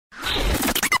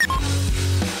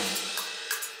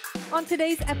On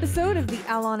today's episode of the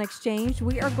Allon Exchange,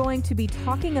 we are going to be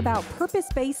talking about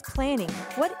purpose-based planning.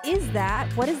 What is that?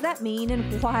 What does that mean?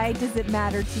 And why does it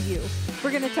matter to you? We're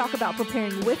going to talk about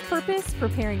preparing with purpose,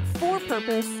 preparing for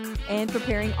purpose, and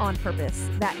preparing on purpose.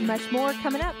 That and much more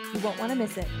coming up. You won't want to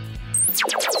miss it.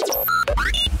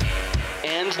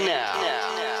 And now,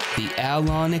 the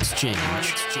Allon Exchange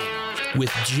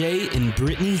with Jay and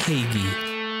Brittany Hagee.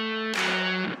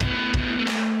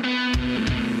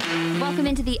 Welcome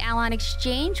into the Allon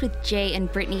Exchange with Jay and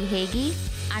Brittany Hagee.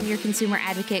 I'm your consumer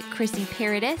advocate, Chrissy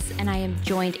Paradis, and I am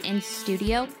joined in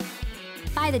studio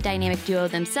by the dynamic duo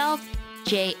themselves,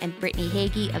 Jay and Brittany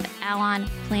Hagee of Allon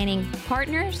Planning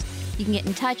Partners. You can get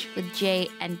in touch with Jay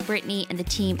and Brittany and the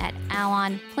team at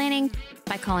Allon Planning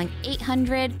by calling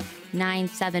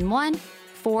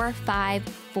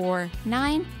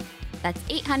 800-971-4549. That's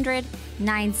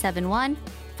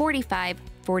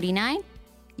 800-971-4549.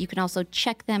 You can also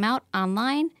check them out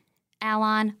online,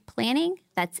 Allon Planning.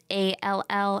 That's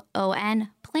ALLON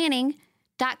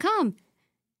planning.com.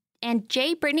 And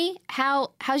Jay, Brittany,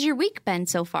 how's your week been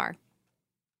so far?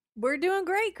 We're doing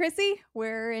great, Chrissy.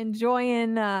 We're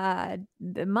enjoying the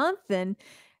month and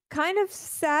kind of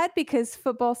sad because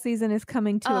football season is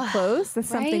coming to a close. That's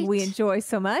something we enjoy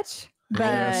so much.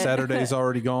 But Saturday's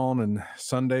already gone and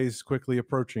Sunday's quickly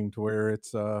approaching to where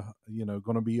it's going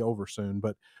to be over soon.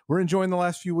 But we're enjoying the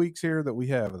last few weeks here that we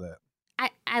have of that.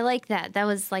 I like that. That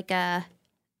was like a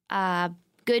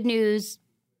good news,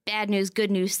 bad news,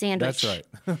 good news sandwich. That's right.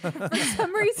 For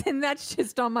some reason, that's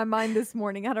just on my mind this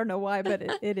morning. I don't know why, but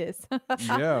it is.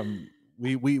 Yeah,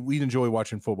 we enjoy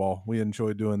watching football. We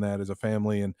enjoy doing that as a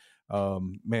family, and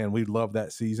man, we love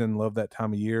that season, love that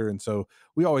time of year, and so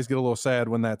we always get a little sad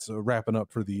when that's wrapping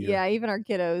up for the year. Yeah, even our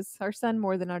kiddos, our son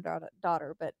more than our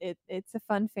daughter, but it's a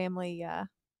fun family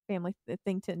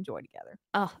thing to enjoy together.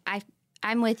 Oh,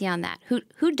 I'm with you on that.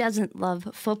 Who doesn't love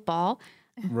football?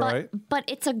 Right. But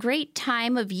it's a great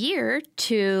time of year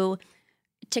to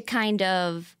kind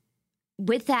of,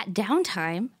 with that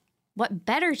downtime, what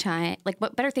better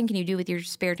thing can you do with your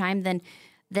spare time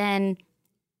than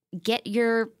get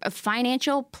your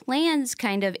financial plans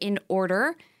kind of in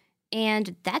order?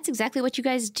 And that's exactly what you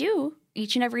guys do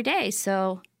each and every day.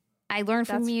 So I learn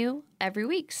from you every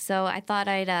week. So I thought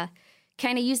I'd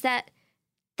kind of use that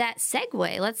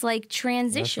segue. Let's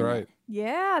transition. That's right.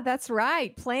 Yeah, that's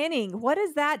right. Planning. What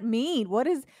does that mean? What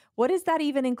does that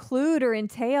even include or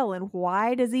entail? And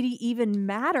why does it even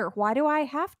matter? Why do I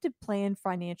have to plan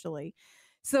financially?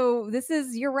 So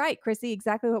you're right, Chrissy,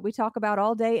 exactly what we talk about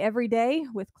all day, every day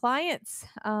with clients,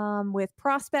 with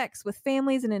prospects, with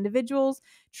families and individuals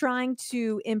trying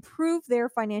to improve their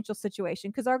financial situation,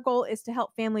 because our goal is to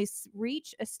help families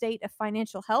reach a state of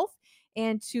financial health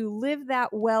and to live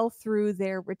that well through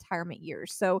their retirement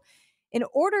years. So in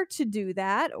order to do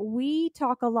that, we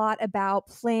talk a lot about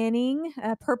planning,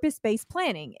 purpose-based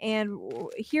planning. And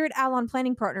here at Allon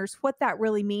Planning Partners, what that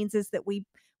really means is that we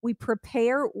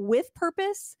prepare with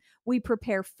purpose, we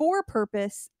prepare for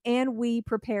purpose, and we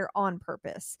prepare on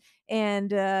purpose. And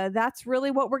that's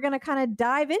really what we're going to kind of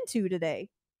dive into today.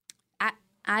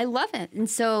 I love it. And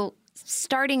so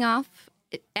starting off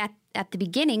at the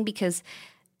beginning, because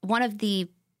one of the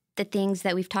things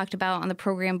that we've talked about on the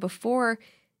program before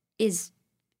is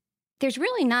there's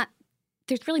really not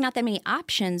that many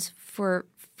options for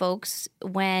folks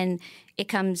when it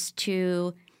comes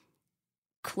to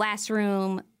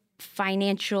classroom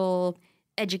financial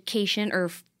education or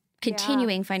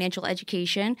continuing financial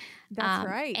education. That's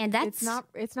right. And it's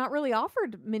not really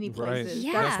offered many places.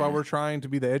 Right. Yeah. That's why we're trying to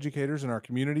be the educators in our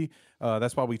community.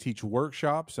 That's why we teach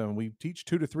workshops, and we teach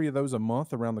 2 to 3 of those a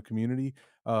month around the community,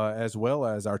 as well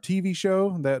as our TV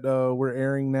show that we're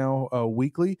airing now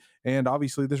weekly, and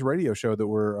obviously this radio show that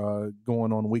we're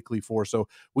going on weekly for. So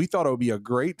we thought it would be a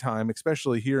great time,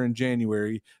 especially here in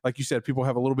January. Like you said, people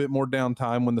have a little bit more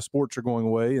downtime when the sports are going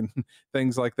away and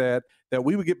things like that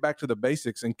we would get back to the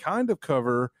basics and kind of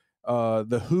cover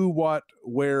the who, what,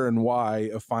 where, and why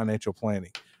of financial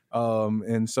planning.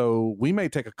 And so we may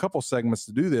take a couple segments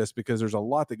to do this because there's a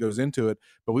lot that goes into it,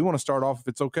 but we want to start off, if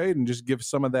it's okay, and just give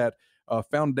some of that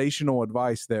foundational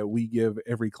advice that we give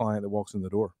every client that walks in the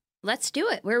door. Let's do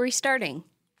it. Where are we starting?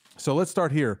 So let's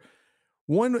start here.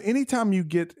 Anytime you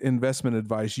get investment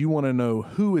advice, you want to know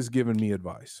who is giving me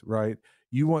advice, right?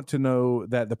 You want to know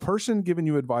that the person giving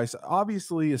you advice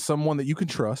obviously is someone that you can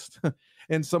trust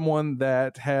and someone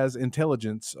that has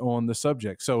intelligence on the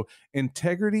subject. So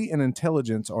integrity and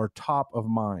intelligence are top of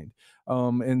mind.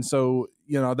 And so,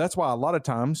 that's why a lot of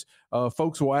times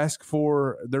folks will ask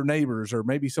for their neighbors or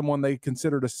maybe someone they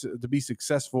consider to be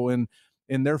successful in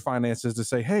in their finances to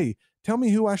say, hey, tell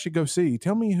me who I should go see.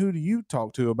 Tell me who do you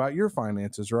talk to about your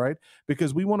finances, right?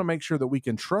 Because we want to make sure that we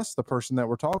can trust the person that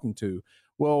we're talking to.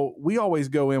 Well, we always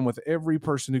go in with every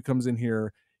person who comes in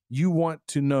here. You want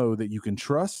to know that you can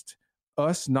trust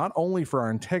us not only for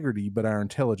our integrity, but our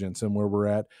intelligence and where we're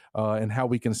at and how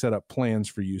we can set up plans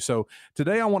for you. So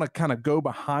today I want to kind of go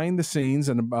behind the scenes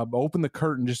and open the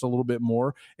curtain just a little bit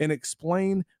more and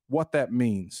explain what that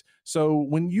means. So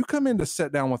when you come in to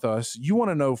sit down with us, you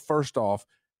want to know first off,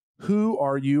 who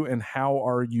are you and how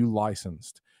are you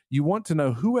licensed? You want to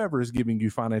know whoever is giving you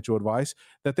financial advice,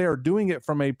 that they are doing it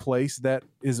from a place that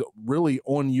is really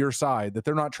on your side, that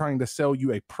they're not trying to sell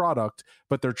you a product,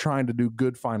 but they're trying to do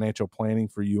good financial planning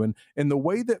for you. And the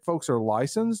way that folks are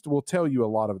licensed will tell you a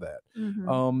lot of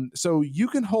that. So you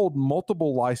can hold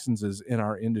multiple licenses in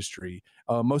our industry.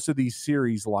 Most of these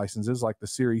series licenses, like the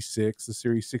Series 6, the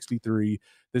Series 63,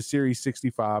 the Series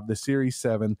 65, the Series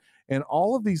 7, and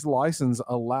all of these licenses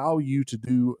allow you to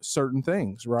do certain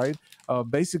things, right?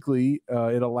 Basically,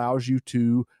 it allows you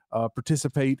to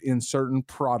participate in certain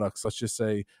products, let's just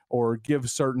say, or give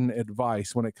certain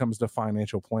advice when it comes to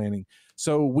financial planning.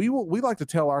 So we like to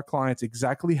tell our clients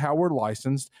exactly how we're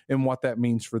licensed and what that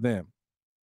means for them.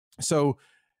 So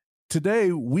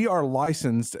today, we are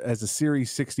licensed as a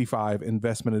Series 65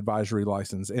 investment advisory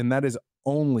license, and that is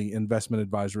only investment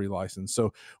advisory license.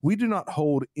 So we do not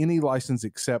hold any license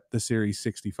except the Series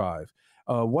 65.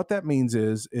 What that means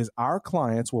is our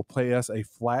clients will pay us a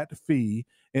flat fee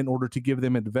in order to give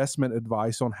them investment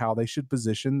advice on how they should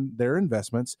position their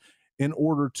investments in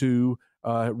order to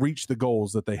reach the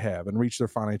goals that they have and reach their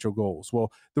financial goals.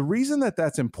 Well, the reason that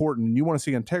that's important and you want to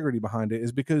see integrity behind it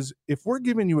is because if we're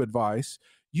giving you advice,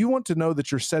 you want to know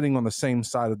that you're sitting on the same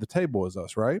side of the table as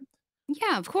us, right?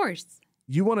 Yeah, of course.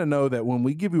 You want to know that when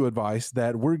we give you advice,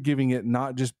 that we're giving it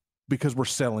not just because we're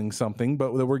selling something,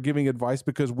 but that we're giving advice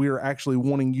because we're actually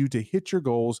wanting you to hit your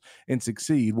goals and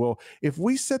succeed. Well, if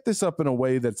we set this up in a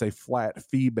way that's a flat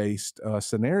fee-based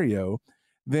scenario,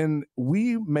 then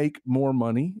we make more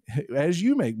money as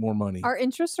you make more money. Our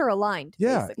interests are aligned.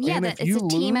 Yeah. Basically. Yeah, And that if you it's a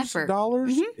team lose effort.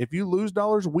 dollars, Mhm. if you lose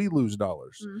dollars, we lose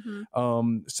dollars.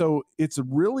 So it's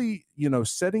really,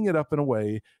 setting it up in a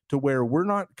way to where we're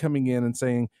not coming in and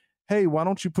saying, hey, why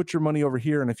don't you put your money over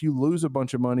here? And if you lose a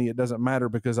bunch of money, it doesn't matter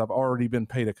because I've already been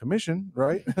paid a commission,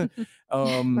 right?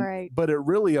 Right. But it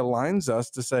really aligns us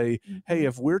to say, hey,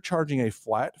 if we're charging a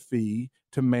flat fee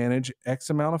to manage X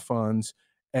amount of funds,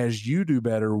 as you do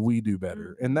better, we do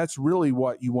better. And that's really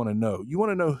what you want to know. You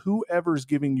want to know whoever's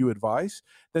giving you advice,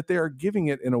 that they are giving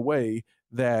it in a way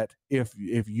that if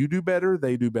you do better,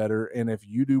 they do better. And if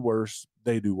you do worse,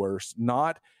 they do worse.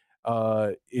 Not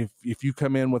if you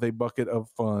come in with a bucket of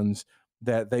funds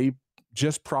that they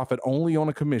just profit only on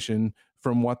a commission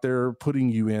from what they're putting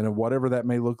you in or whatever that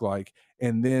may look like.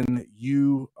 And then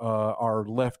you are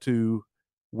left to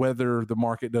whether the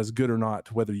market does good or not,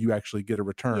 whether you actually get a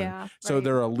return. Yeah, So right.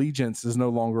 their allegiance is no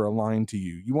longer aligned to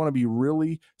you. You want to be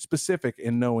really specific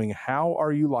in knowing how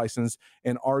are you licensed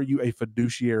and are you a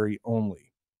fiduciary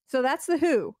only? So that's the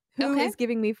who. Who Okay. is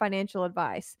giving me financial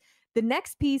advice? The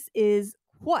next piece is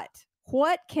what?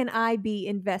 What can I be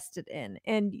invested in?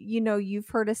 And you've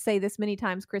heard us say this many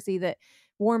times, Chrissy, that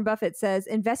Warren Buffett says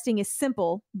investing is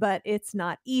simple, but it's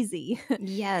not easy.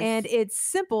 Yes. And it's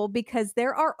simple because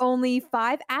there are only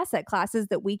 5 asset classes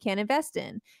that we can invest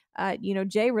in.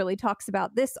 Jay really talks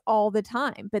about this all the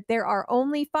time, but there are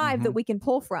only 5 that we can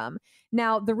pull from.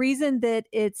 Now, the reason that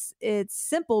it's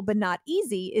simple but not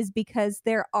easy is because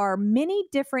there are many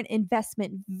different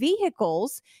investment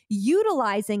vehicles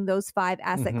utilizing those 5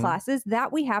 asset classes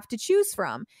that we have to choose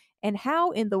from. And how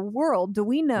in the world do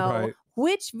we know Right.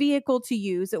 which vehicle to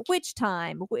use at which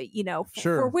time,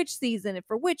 Sure. for which season and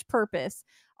for which purpose?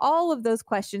 All of those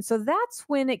questions. So that's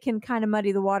when it can kind of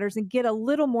muddy the waters and get a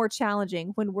little more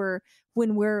challenging when we're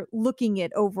looking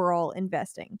at overall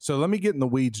investing. So let me get in the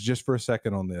weeds just for a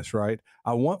second on this, right?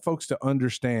 I want folks to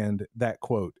understand that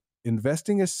quote.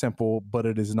 Investing is simple, but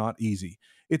it is not easy.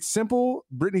 It's simple.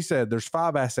 Brittany said there's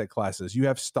 5 asset classes. You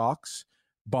have stocks,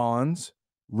 bonds,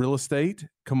 real estate,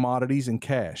 commodities, and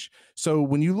cash. So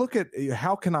when you look at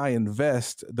how can I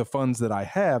invest the funds that I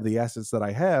have, the assets that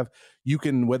I have, you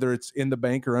can, whether it's in the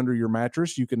bank or under your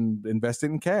mattress, you can invest it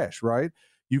in cash, right?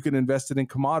 You can invest it in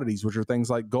commodities, which are things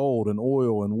like gold and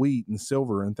oil and wheat and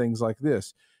silver and things like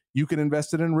this. You can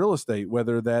invest it in real estate,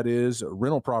 whether that is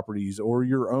rental properties or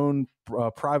your own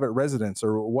private residence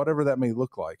or whatever that may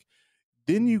look like.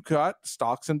 Then you got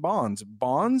stocks and bonds.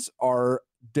 Bonds are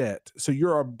debt. So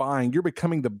you're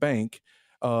becoming the bank.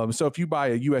 So if you buy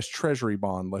a U.S. Treasury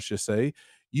bond, let's just say,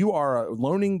 You are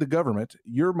loaning the government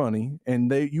your money,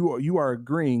 and you are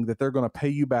agreeing that they're going to pay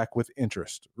you back with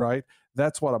interest, right?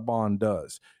 That's what a bond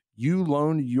does. You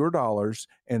loan your dollars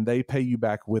and they pay you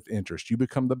back with interest. You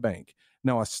become the bank.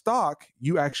 Now, a stock,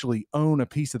 you actually own a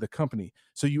piece of the company.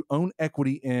 So you own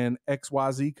equity in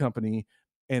XYZ company.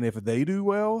 And if they do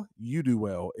well, you do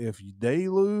well. If they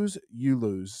lose, you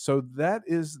lose. So that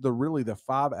is really the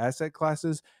 5 asset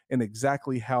classes and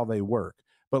exactly how they work.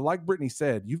 But like Brittany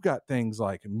said, you've got things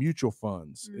like mutual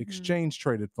funds, exchange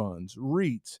traded funds,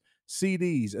 REITs,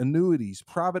 CDs, annuities,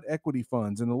 private equity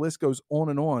funds, and the list goes on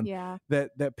and on. Yeah.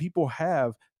 That people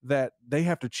have that they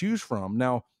have to choose from.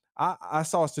 Now, I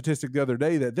saw a statistic the other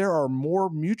day that there are more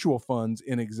mutual funds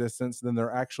in existence than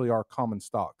there actually are common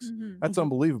stocks. That's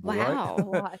unbelievable, Wow.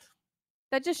 right?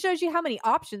 That just shows you how many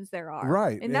options there are.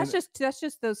 Right. And that's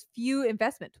just those few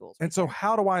investment tools. And so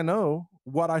how do I know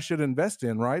what I should invest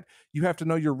in, right? You have to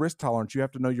know your risk tolerance. You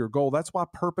have to know your goal. That's why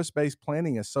purpose-based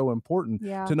planning is so important,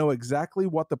 to know exactly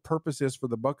what the purpose is for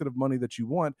the bucket of money that you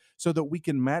want so that we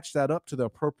can match that up to the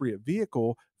appropriate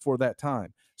vehicle for that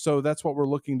time. So that's what we're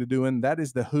looking to do. And that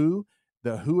is the who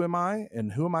am I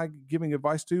and who am I giving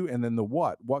advice to? And then the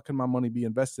what can my money be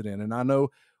invested in? And I know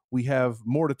we have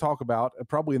more to talk about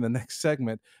probably in the next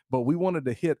segment, but we wanted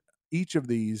to hit each of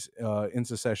these in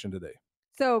succession today.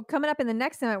 So coming up in the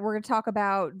next segment, we're going to talk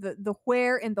about the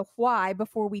where and the why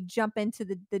before we jump into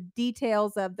the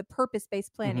details of the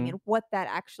purpose-based planning and what that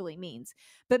actually means.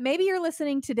 But maybe you're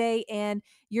listening today and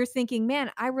you're thinking,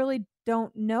 man, I really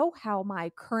don't know how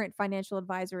my current financial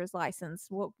advisor is licensed.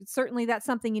 Well, certainly that's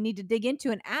something you need to dig into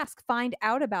and find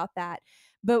out about that.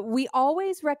 But we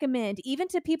always recommend, even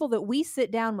to people that we sit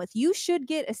down with, you should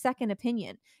get a second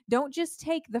opinion. Don't just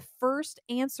take the first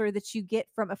answer that you get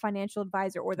from a financial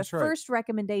advisor or the first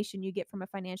recommendation you get from a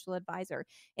financial advisor.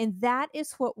 And that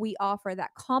is what we offer,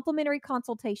 that complimentary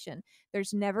consultation.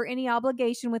 There's never any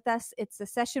obligation with us. It's a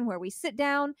session where we sit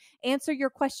down, answer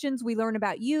your questions. We learn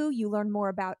about you. You learn more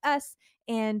about us.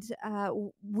 And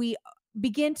we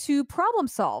begin to problem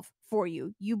solve for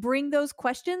you. You bring those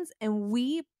questions and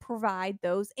we provide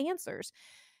those answers.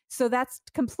 So that's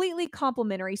completely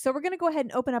complimentary. So we're going to go ahead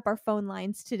and open up our phone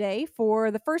lines today.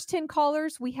 For the first 10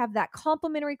 callers, we have that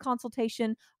complimentary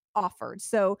consultation offered.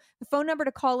 So the phone number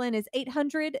to call in is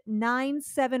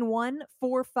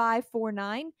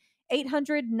 800-971-4549,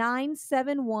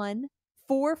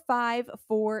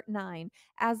 800-971-4549.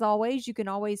 As always, you can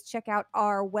always check out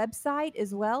our website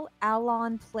as well,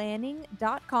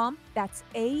 allonplanning.com. That's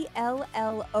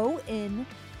ALLON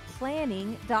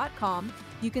planning.com.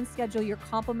 You can schedule your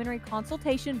complimentary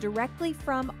consultation directly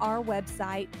from our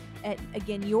website at,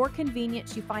 again, your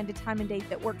convenience. You find a time and date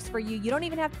that works for you. You don't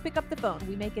even have to pick up the phone.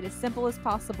 We make it as simple as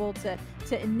possible to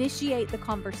initiate the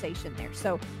conversation there.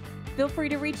 So feel free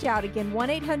to reach out. Again,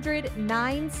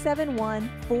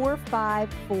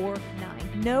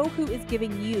 1-800-971-4549. Know who is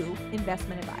giving you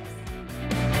investment advice.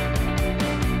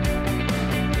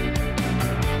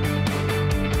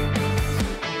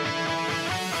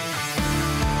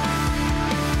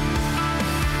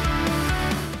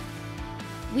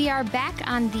 We are back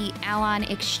on the Allon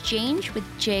Exchange with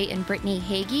Jay and Brittany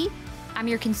Hagee. I'm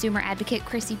your consumer advocate,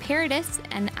 Chrissy Paradis,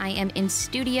 and I am in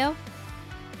studio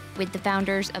with the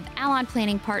founders of Allon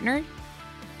Planning Partner,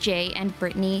 Jay and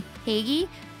Brittany Hagee.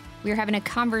 We're having a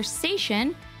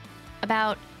conversation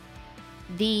about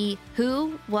the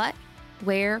who, what,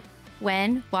 where,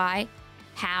 when, why,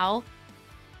 how.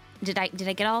 Did I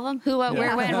get all of them? Who, what,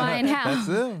 where, when, why, and how. That's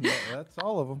them. That's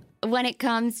all of them. When it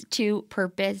comes to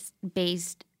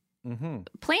purpose-based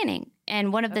planning.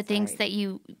 And one of the things that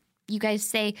you guys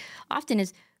say often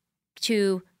is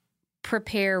to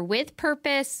prepare with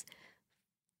purpose,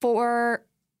 for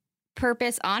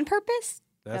purpose, on purpose.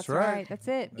 That's right. That's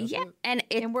it. And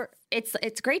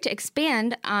it's great to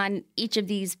expand on each of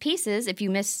these pieces. If you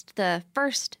missed the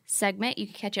first segment, you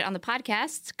can catch it on the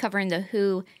podcast covering the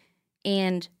who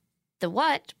and the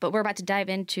what, but we're about to dive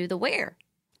into the where.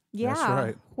 Yeah. That's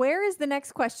right. Where is the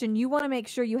next question you want to make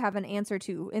sure you have an answer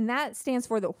to? And that stands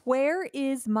for the where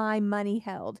is my money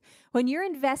held? When you're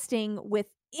investing with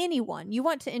anyone, you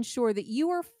want to ensure that you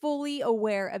are fully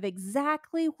aware of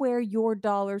exactly where your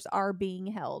dollars are being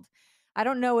held. I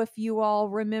don't know if you all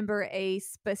remember a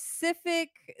specific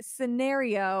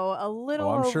scenario a little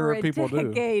over a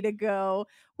decade ago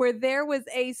where there was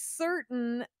a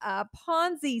certain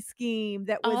Ponzi scheme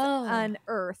that was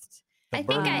unearthed. I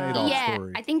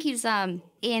think he's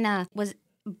was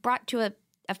brought to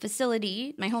a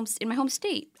facility in my home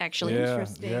state, actually.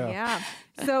 Interesting. Yeah.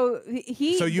 So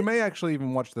So you may actually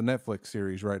even watch the Netflix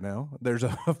series right now. There's a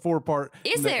 4-part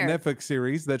Netflix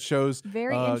series that shows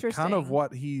very interesting kind of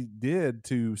what he did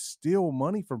to steal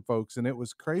money from folks, and it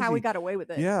was crazy. how he got away with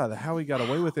it. Yeah, how he got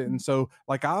away with it. And so,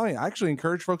 like, I actually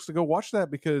encourage folks to go watch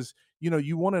that because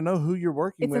you want to know who you're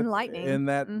working It's with, enlightening. and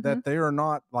that they are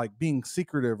not like being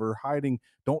secretive or hiding.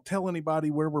 Don't tell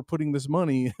anybody where we're putting this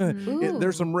money.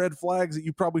 There's some red flags that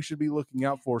you probably should be looking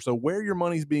out for. So where your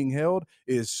money's being held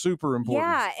is super important.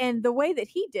 Yeah, and the way that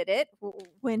he did it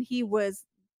when he was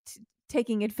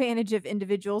taking advantage of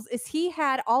individuals is he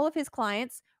had all of his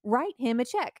clients write him a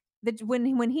check. That when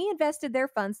he invested their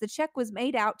funds, the check was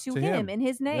made out to him in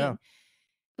his name. Yeah.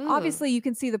 Obviously, you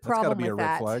can see the problem be a with red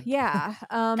that. flag. Yeah,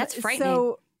 That's frightening.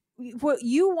 So what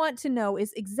you want to know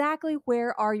is exactly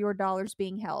where are your dollars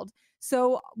being held.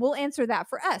 So we'll answer that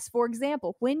for us. For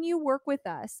example, when you work with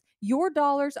us, your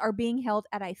dollars are being held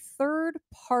at a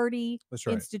third-party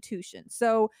institution.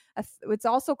 So it's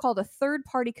also called a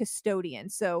third-party custodian.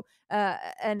 So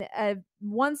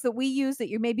ones that we use that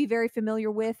you may be very familiar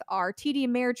with are TD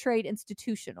Ameritrade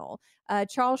Institutional,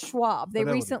 Charles Schwab. They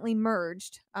recently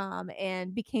merged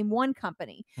and became one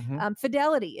company.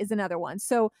 Fidelity is another one.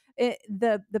 So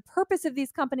the purpose of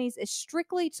these companies is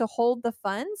strictly to hold the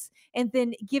funds and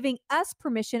then giving us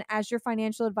permission as your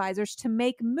financial advisors to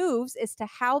make moves as to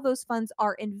how those funds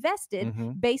are invested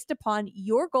based upon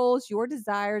your goals, your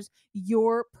desires,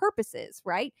 your purposes,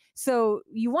 right? So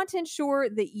you want to ensure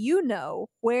that you know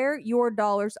where your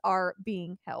dollars are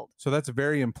being held. So that's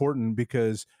very important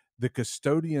because the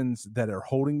custodians that are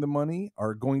holding the money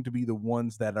are going to be the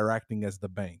ones that are acting as the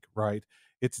bank, right?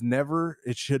 It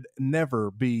should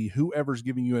never be whoever's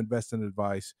giving you investment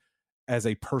advice as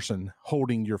a person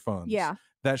holding your funds. Yeah.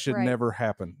 That should never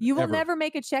happen. You will ever. never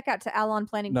make a check out to Allon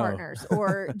Planning Partners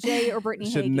or Jay or Brittany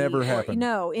should Hagee. Never happen.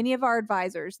 No, any of our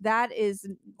advisors. That is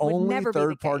only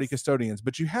third-party custodians.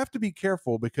 But you have to be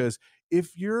careful because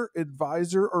if your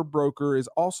advisor or broker is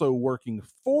also working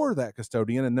for that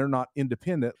custodian and they're not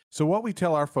independent. So what we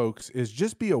tell our folks is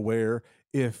just be aware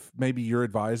if maybe your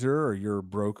advisor or your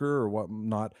broker or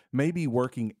whatnot may be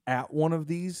working at one of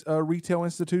these retail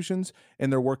institutions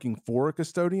and they're working for a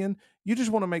custodian. You just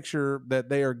want to make sure that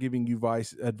they are giving you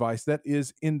advice that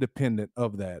is independent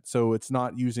of that. So it's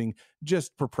not using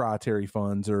just proprietary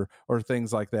funds or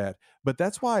things like that. But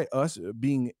that's why us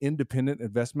being independent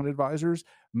investment advisors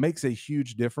makes a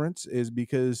huge difference, is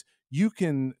because you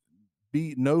can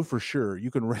know for sure,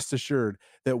 you can rest assured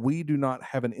that we do not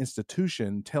have an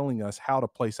institution telling us how to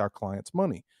place our clients'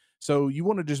 money. So you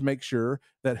want to just make sure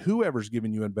that whoever's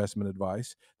giving you investment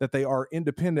advice, that they are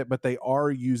independent, but they are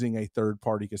using a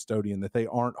third-party custodian, that they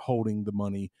aren't holding the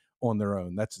money on their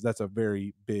own. That's a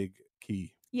very big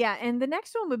key. Yeah, and the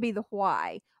next one would be the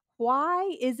why.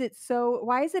 Why is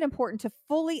it important to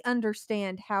fully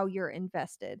understand how you're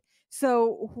invested?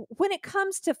 So when it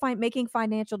comes to making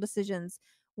financial decisions,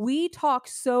 we talk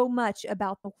so much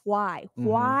about the why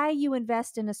you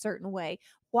invest in a certain way,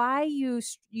 why you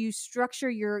structure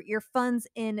your funds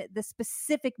in the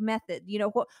specific method. You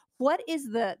know, what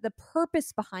is the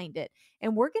purpose behind it?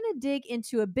 And we're going to dig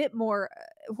into a bit more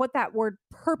what that word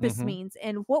purpose means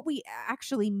and what we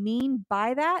actually mean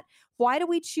by that. Why do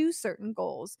we choose certain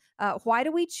goals? Why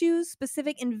do we choose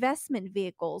specific investment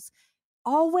vehicles?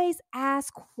 Always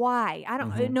ask why.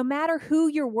 No matter who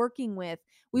you're working with,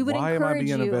 we would encourage am I being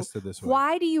you. invested this way?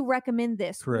 Why do you recommend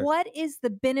this? Correct. What is the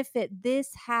benefit this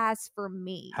has for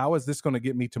me? How is this going to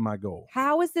get me to my goal?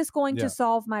 How is this going to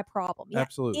solve my problem? Yeah,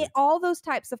 absolutely. All those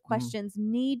types of questions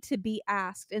need to be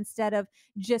asked instead of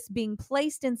just being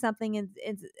placed in something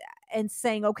and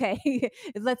saying, okay,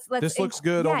 let's this looks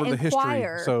good over the history,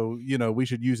 so we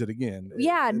should use it again.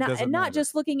 Yeah, not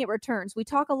just looking at returns. We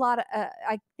talk a lot.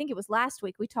 I think it was last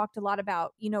week we talked a lot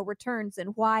about returns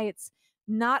and why it's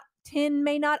not 10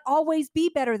 may not always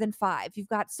be better than 5. You've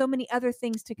got so many other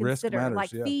things to consider, like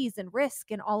fees and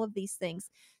risk and all of these things.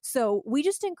 So we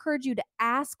just encourage you to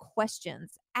ask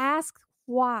questions, ask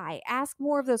why, ask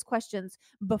more of those questions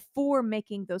before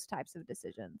making those types of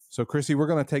decisions. So Chrissy, we're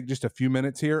going to take just a few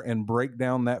minutes here and break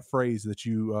down that phrase that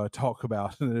you talk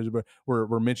about.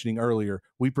 we're mentioning earlier.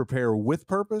 We prepare with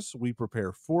purpose, we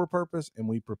prepare for purpose, and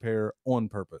we prepare on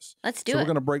purpose. Let's do it. We're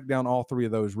going to break down all three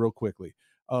of those real quickly.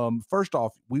 First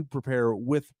off, we prepare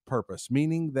with purpose,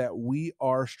 meaning that we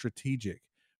are strategic.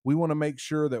 We want to make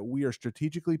sure that we are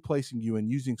strategically placing you and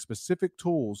using specific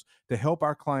tools to help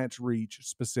our clients reach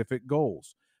specific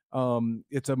goals.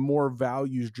 It's a more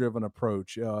values-driven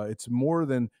approach. It's more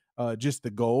than just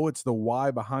the goal. It's the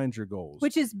why behind your goals.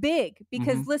 Which is big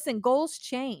because, listen, goals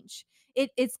change.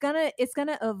 It's gonna That's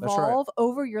right. evolve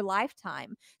over your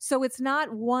lifetime. So it's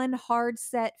not one hard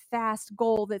set fast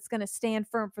goal that's gonna stand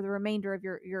firm for the remainder of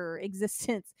your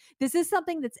existence. This is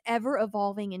something that's ever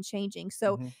evolving and changing.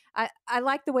 So Mhm. I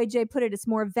like the way Jay put it. It's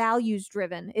more values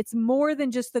driven. It's more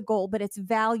than just the goal, but it's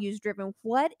values driven.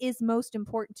 What is most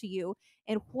important to you,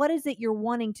 and what is it you're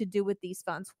wanting to do with these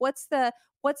funds? What's the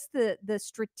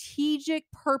strategic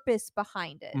purpose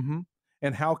behind it? Mhm.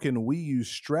 And how can we use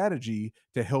strategy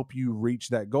to help you reach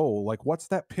that goal? Like, what's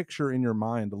that picture in your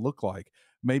mind to look like?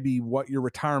 Maybe what your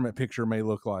retirement picture may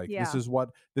look like. This Yeah. is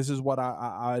what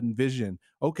I envision.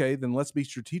 Okay, then let's be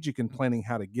strategic in planning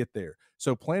how to get there.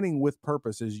 So planning with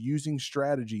purpose is using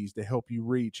strategies to help you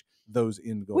reach those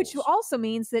end Which goals. also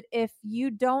means that if you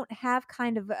don't have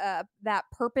kind of that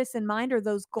purpose in mind, or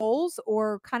those goals,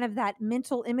 or kind of that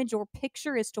mental image or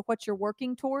picture as to what you're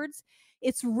working towards,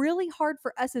 it's really hard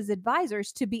for us as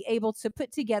advisors to be able to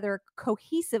put together a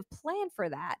cohesive plan for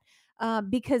that,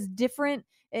 because different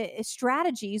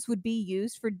strategies would be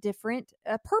used for different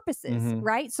purposes, Mhm.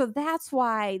 right? So that's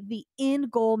why the end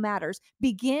goal matters.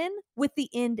 Begin with the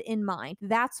end in mind.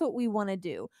 That's what we want to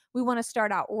do. We want to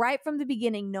start out right from the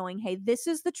beginning knowing, hey, this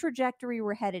is the trajectory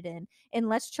we're headed in, and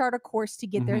let's chart a course to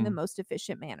get there in the Mhm. most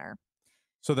efficient manner.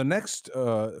 So the next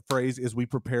phrase is we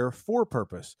prepare for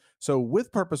purpose. So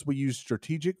with purpose, we use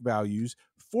strategic values.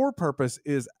 For purpose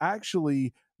is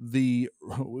actually the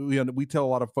we tell a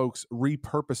lot of folks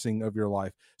repurposing of your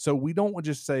life. So we don't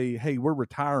just say, "Hey, we're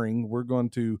retiring. We're going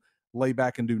to lay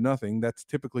back and do nothing." That's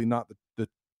typically not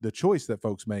the choice that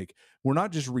folks make. We're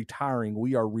not just retiring,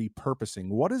 we are repurposing.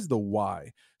 What is the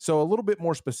why? So a little bit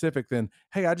more specific than,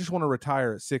 "Hey, I just want to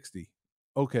retire at 60."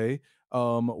 Okay,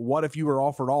 what if you were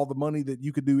offered all the money that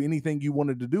you could do anything you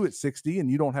wanted to do at 60 and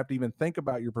you don't have to even think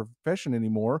about your profession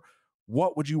anymore?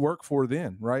 What would you work for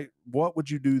then, right? What would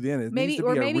you do then? It needs Maybe, to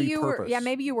or be a maybe you were, yeah, repurpose.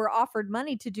 maybe you were offered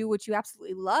money to do what you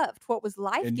absolutely loved, what was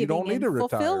And you don't life-giving need and to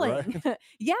retire, right? fulfilling.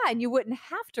 Yeah, and you wouldn't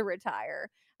have to retire.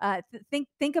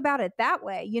 Think about it that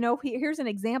way. Here's an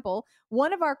example.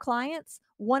 One of our clients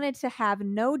wanted to have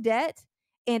no debt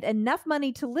and enough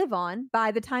money to live on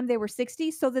by the time they were 60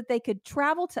 so that they could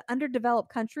travel to underdeveloped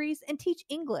countries and teach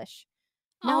English.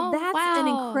 Now Oh, that's an wow.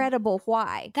 incredible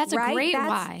why, That's a right? great That's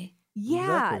why.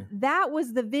 Yeah, Exactly. that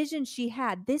was the vision she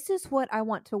had. This is what I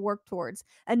want to work towards.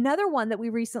 Another one that we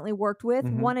recently worked with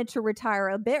Hmm. wanted to retire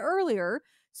a bit earlier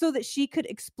so that she could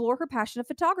explore her passion of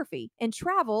photography and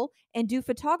travel and do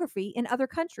photography in other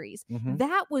countries. Hmm.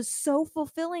 That was so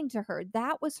fulfilling to her.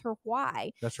 That was her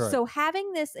why. That's right. So,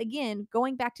 having this again,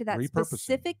 going back to that Repurposing.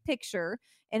 specific picture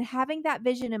and having that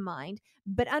vision in mind,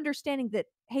 but understanding that,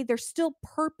 hey, there's still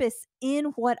purpose in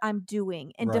what I'm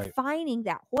doing, and Right. defining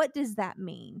that. What does that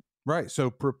mean? Right. So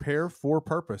prepare for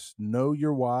purpose. Know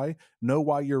your why. Know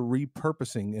why you're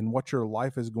repurposing and what your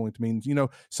life is going to mean.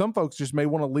 Some folks just may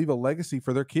want to leave a legacy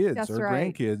for their kids That's or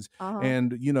right. grandkids Uh-huh.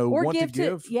 and, Or want to give to,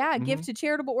 give. yeah, give Mhm. to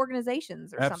charitable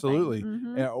organizations or something. Absolutely.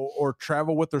 Mhm. Or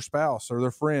travel with their spouse or their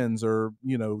friends or,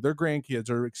 their grandkids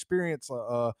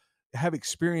or have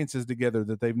experiences together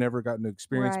that they've never gotten to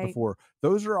experience Right. before.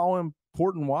 Those are all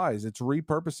important whys. It's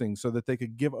repurposing so that they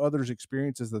could give others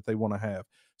experiences that they want to have.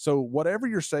 So whatever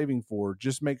you're saving for,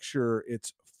 just make sure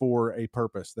it's for a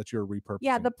purpose that you're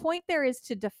Yeah, repurposing. the point there is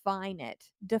to define it.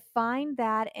 Define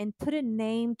that and put a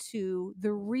name to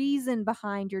the reason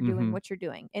behind you're doing Hmm. what you're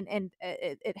doing. And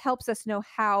it helps us know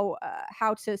how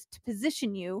to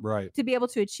position you Right. to be able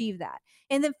to achieve that.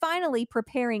 And then finally,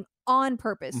 preparing on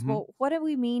purpose. Hmm. Well, what do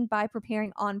we mean by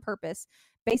preparing on purpose?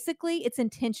 Basically, it's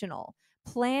intentional.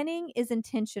 Planning is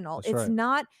intentional. That's It's right.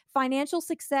 not financial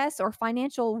success or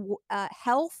financial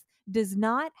health does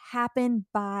not happen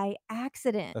by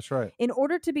accident. That's right. In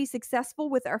order to be successful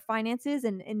with our finances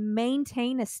and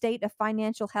maintain a state of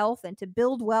financial health and to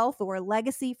build wealth or a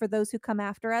legacy for those who come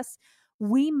after us,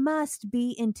 we must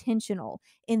be intentional.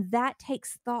 And that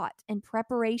takes thought and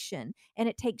preparation, and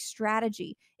it takes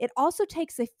strategy. It also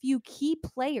takes a few key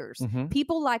players, Hmm.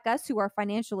 people like us who are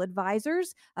financial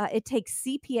advisors. It takes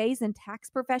CPAs and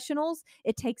tax professionals.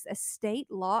 It takes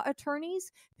estate law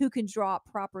attorneys who can draw up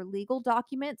proper legal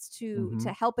documents Hmm.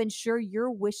 to help ensure your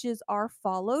wishes are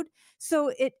followed.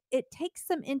 So it takes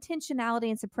some intentionality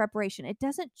and some preparation. It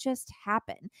doesn't just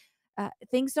happen.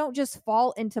 Things don't just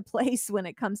fall into place when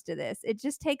it comes to this. It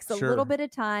just takes a little Sure. bit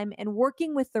of time and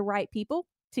working with the right people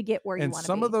to get where you And want to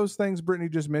some of be. those things Brittany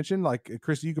just mentioned, like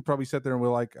Chris, you could probably sit there and be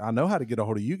like, I know how to get a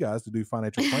hold of you guys to do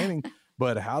financial planning,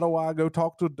 but how do I go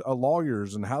talk to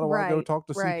lawyers and how do I go Right, talk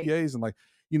to right. CPAs? And like,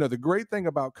 the great thing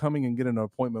about coming and getting an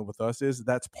appointment with us is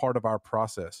that's part of our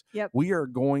process. Yep. We are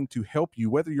going to help you,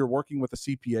 whether you're working with a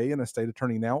CPA and a state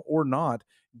attorney now or not,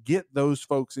 get those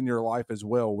folks in your life as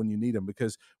well when you need them,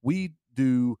 because we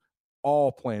do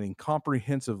all planning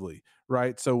comprehensively,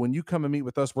 right? So when you come and meet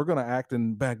with us, we're going to act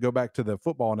and go back to the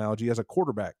football analogy as a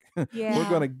quarterback. Yeah. We're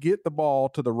going to get the ball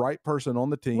to the right person on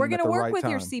the team. We're going to work right with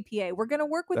time. your CPA. We're going to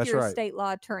work with That's your right. estate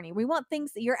law attorney. We want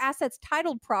your assets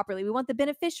titled properly. We want the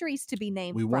beneficiaries to be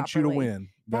named We want properly. you to win.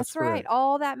 That's right. correct.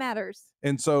 All that matters.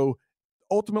 And so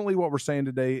ultimately what we're saying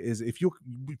today is if you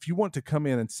want to come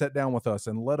in and sit down with us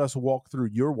and let us walk through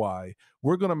your why,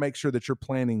 we're going to make sure that you're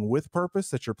planning with purpose,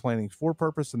 that you're planning for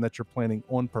purpose, and that you're planning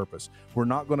on purpose. We're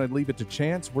not going to leave it to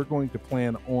chance. We're going to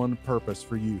plan on purpose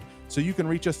for you. So you can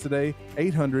reach us today,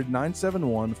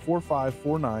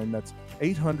 800-971-4549. That's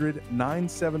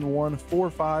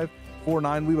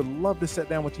 800-971-4549. We would love to sit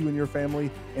down with you and your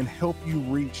family and help you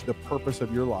reach the purpose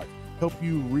of your life. Help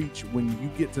you reach when you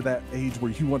get to that age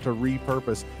where you want to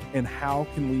repurpose, and how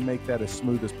can we make that as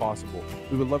smooth as possible.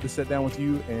 We would love to sit down with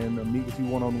you and meet with you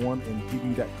one-on-one and give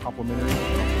you that complimentary.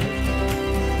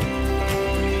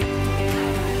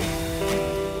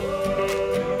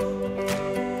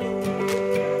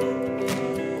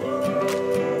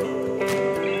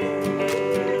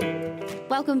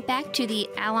 Welcome back to the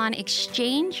Allon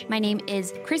Exchange. My name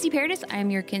is Chrissy Paradis.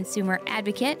 I'm your consumer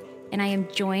advocate, and I am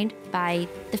joined by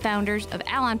the founders of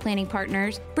Allon Planning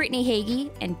Partners, Brittany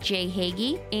Hagee and Jay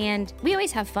Hagee. And we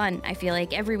always have fun. I feel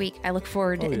like every week I look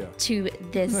forward to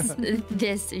this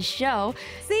this show.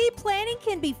 See, planning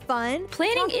can be fun.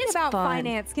 Planning Talking is about fun.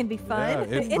 finance can be fun. Yeah,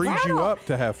 it It's frees not you all- up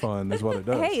to have fun is what it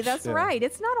does. Hey, that's Yeah. right.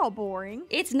 It's not all boring.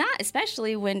 It's not,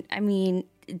 especially when,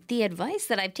 the advice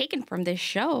that I've taken from this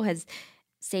show has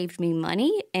saved me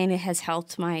money, and it has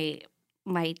helped my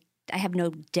I have no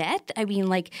debt.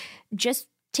 Just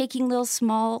taking little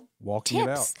small Walking it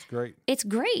out. tips. It's great. It's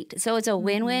great. So it's a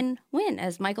win-win-win,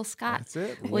 as Michael Scott That's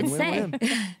it. would say. Win-win-win.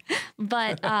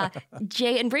 But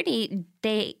Jay and Brittany,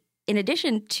 in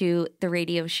addition to the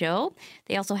radio show,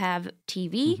 they also have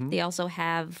TV. Mhm. They also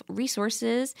have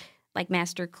resources like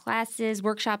master classes,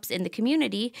 workshops in the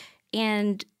community,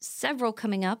 and several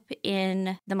coming up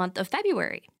in the month of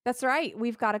February. That's right.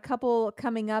 We've got a couple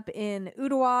coming up in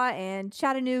Ottawa and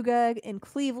Chattanooga and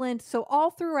Cleveland. So all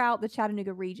throughout the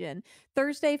Chattanooga region.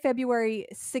 Thursday, February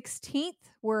 16th,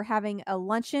 we're having a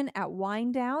luncheon at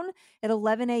Wine Down at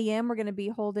 11 a.m. We're going to be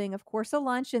holding, of course, a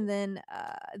lunch and then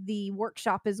the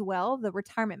workshop as well, the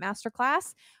Retirement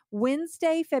Masterclass.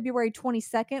 Wednesday, February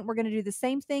 22nd, we're going to do the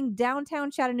same thing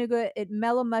downtown Chattanooga at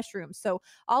Mellow Mushrooms. So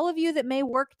all of you that may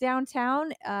work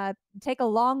downtown, take a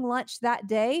long lunch that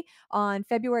day on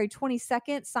February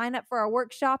 22nd. Sign up for our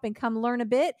workshop and come learn a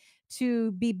bit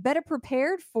to be better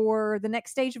prepared for the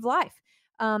next stage of life.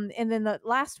 And then the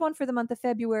last one for the month of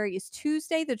February is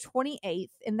Tuesday, the 28th,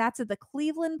 and that's at the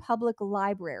Cleveland Public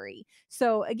Library.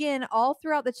 So again, all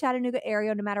throughout the Chattanooga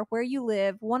area, no matter where you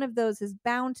live, one of those is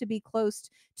bound to be close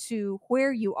to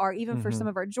where you are, even for some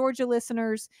of our Georgia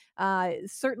listeners.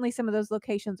 Certainly some of those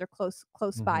locations are close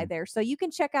by there. So you can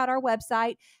check out our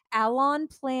website,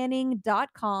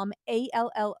 allonplanning.com,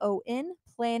 ALLON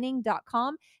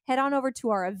planning.com. Head on over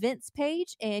to our events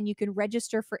page and you can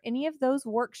register for any of those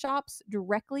workshops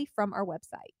directly from our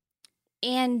website.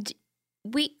 And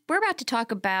we're about to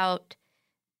talk about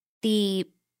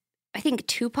I think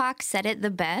Tupac said it the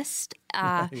best.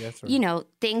 Yeah, that's right.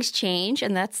 Things change,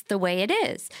 and that's the way it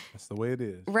is. That's the way it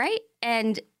is. Right?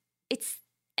 And it's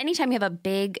anytime you have a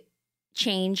big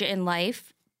change in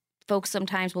life, folks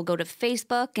sometimes will go to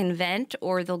Facebook and vent,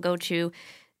 or they'll go to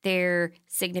their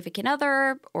significant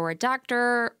other or a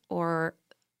doctor or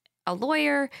a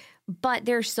lawyer. But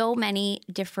there's so many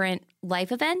different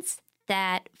life events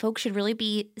that folks should really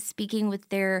be speaking with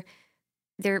their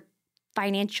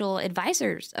financial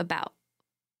advisors about.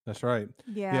 That's right.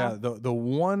 Yeah. The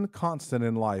one constant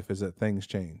in life is that things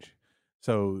change.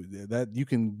 So that you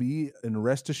can be and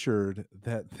rest assured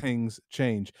that things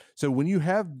change. So when you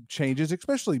have changes,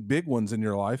 especially big ones in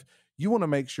your life, you want to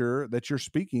make sure that you're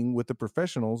speaking with the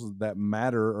professionals that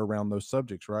matter around those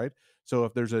subjects, right? So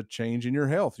if there's a change in your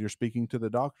health, you're speaking to the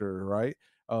doctor, right?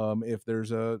 If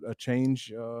there's a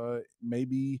change,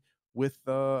 maybe with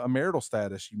a marital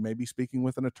status, you may be speaking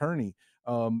with an attorney.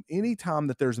 Anytime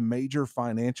that there's major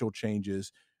financial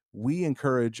changes, we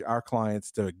encourage our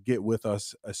clients to get with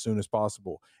us as soon as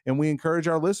possible. And we encourage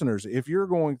our listeners, if you're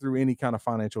going through any kind of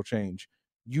financial change,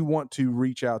 you want to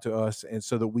reach out to us, and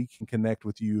so that we can connect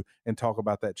with you and talk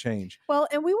about that change. Well,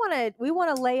 and we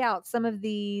want to lay out some of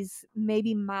these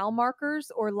maybe mile markers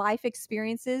or life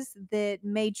experiences that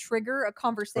may trigger a Right.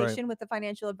 conversation with the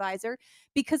financial advisor,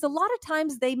 because a lot of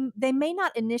times they may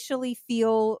not initially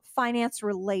feel finance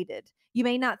related. You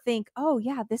may not think, "Oh,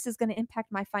 yeah, this is going to impact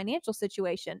my financial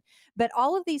situation." But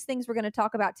all of these things we're going to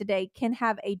talk about today can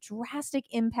have a drastic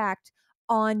impact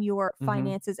on your Mhm.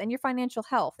 finances and your financial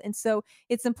health. And so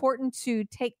it's important to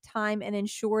take time and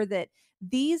ensure that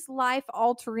these life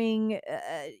altering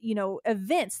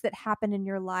events that happen in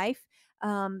your life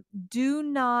do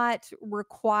not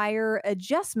require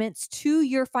adjustments to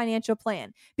your financial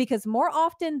plan, because more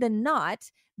often than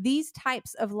not these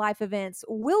types of life events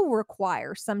will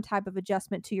require some type of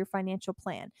adjustment to your financial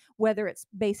plan, whether it's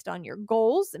based on your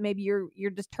goals. Maybe you're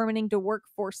determining to work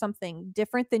for something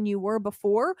different than you were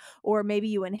before, or maybe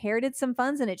you inherited some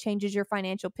funds and it changes your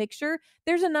financial picture.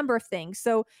 There's a number of things.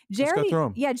 So Let's go Jarity, through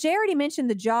them. yeah, Jay already mentioned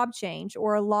the job change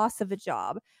or a loss of a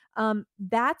job.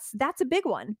 That's a big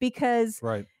one, because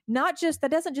Right. not just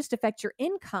that doesn't just affect your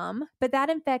income, but that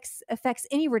affects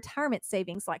any retirement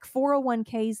savings like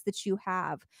 401ks that you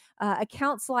have,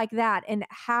 accounts like that, and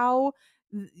how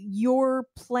your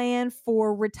plan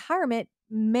for retirement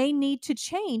may need to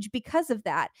change because of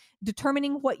that.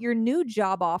 Determining what your new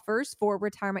job offers for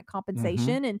retirement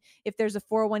Mhm. compensation, and if there's a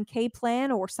 401k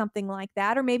plan or something like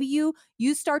that, or maybe you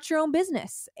start your own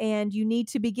business and you need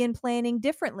to begin planning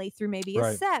differently through maybe a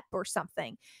Right. SEP or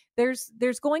something.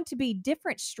 There's going to be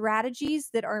different strategies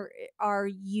that are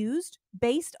used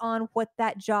based on what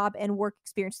that job and work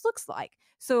experience looks like.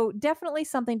 So definitely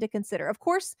something to consider. Of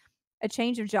course, a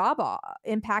change of job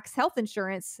impacts health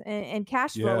insurance and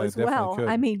cash flow Yeah, it as definitely well.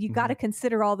 I could. mean, you got to Mhm.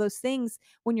 consider all those things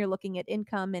when you're looking at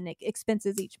income and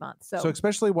expenses each month. So So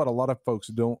especially what a lot of folks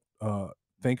don't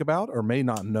think about or may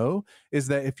not know is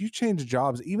that if you change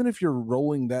jobs, even if you're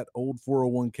rolling that old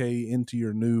 401k into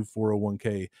your new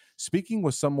 401k, speaking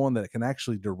with someone that can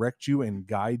actually direct you and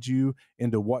guide you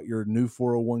into what your new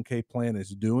 401k plan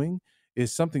is doing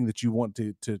is something that you want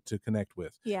to connect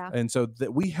with. yeah. And so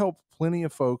that we help plenty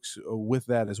of folks with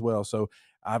that as well. So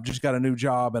I've just got a new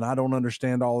job and I don't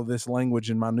understand all of this language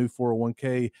in my new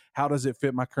 401k. How does it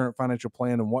fit my current financial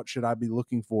plan and what should I be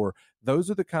looking for? Those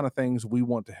are the kind of things we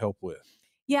want to help with.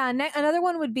 Yeah, another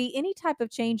one would be any type of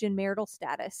change in marital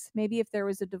status. Maybe if there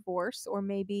was a divorce, or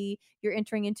maybe you're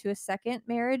entering into a second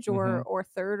marriage, or Hmm.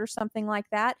 third, or something like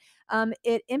that.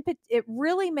 It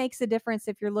really makes a difference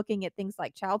if you're looking at things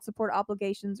like child support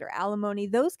obligations or alimony.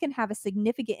 Those can have a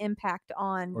significant impact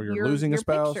on Or you're your losing a your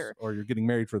spouse, picture. or you're getting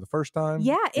married for the first time.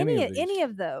 Yeah, Any of any these.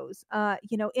 of those,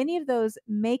 any of those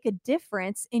make a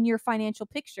difference in your financial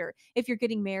picture. If you're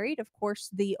getting married, of course,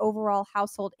 the overall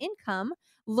household income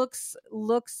looks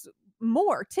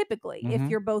more typically if Hmm.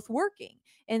 you're both working.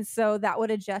 And so that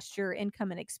would adjust your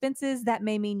income and expenses. That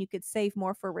may mean you could save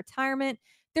more for retirement.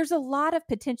 There's a lot of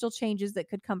potential changes that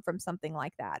could come from something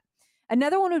like that.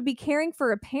 Another one would be caring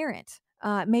for a parent.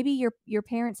 Maybe your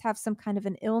parents have some kind of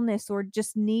an illness or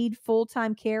just need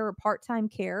full-time care or part-time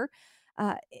care.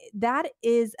 That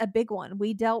is a big one.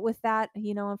 We dealt with that,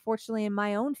 unfortunately, in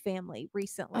my own family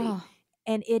recently. Oh,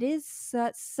 And it is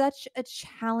such a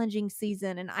challenging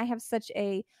season. And I have such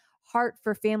a heart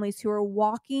for families who are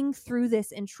walking through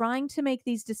this and trying to make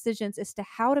these decisions as to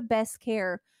how to best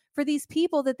care for these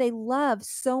people that they love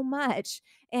so much.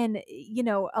 And,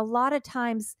 a lot of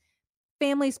times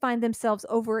families find themselves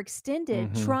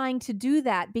overextended Hmm. trying to do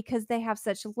that because they have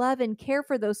such love and care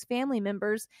for those family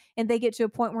members, and they get to a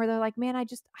point where they're like, man, I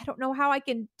don't know how I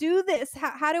can do this.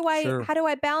 How do I Sure. how do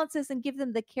I balance this and give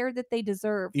them the care that they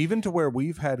deserve? Even to where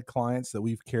we've had clients that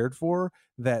we've cared for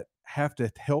that have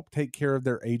to help take care of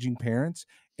their aging parents,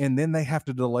 and then they have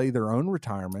to delay their own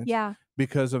retirement Yeah.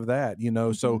 because of that.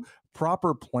 So Mhm.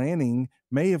 proper planning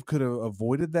could have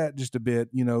avoided that just a bit.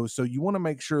 So you want to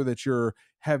make sure that you're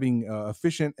having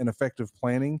efficient and effective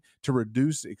planning to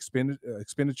reduce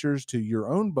expenditures to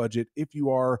your own budget if you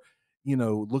are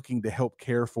looking to help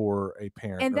care for a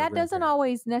parent And or a that doesn't grandparent.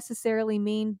 always necessarily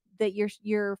mean that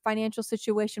your financial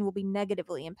situation will be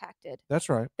negatively impacted. That's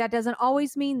right. That doesn't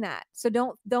always mean that. So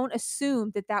don't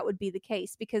assume that that would be the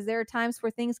case, because there are times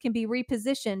where things can be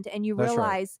repositioned and you That's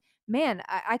right. realize, man,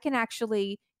 I can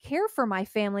actually care for my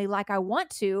family like I want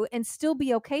to and still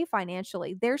be okay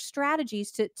financially. There's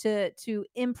strategies to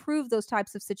improve those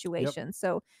types of Yep. situations.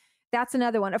 So that's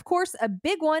another one. Of course, a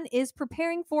big one is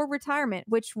preparing for retirement,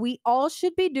 which we all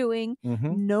should be doing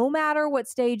Hmm. no matter what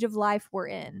stage of life we're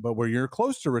in. But where you're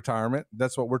close to retirement,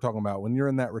 that's what we're talking about. When you're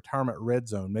in that retirement red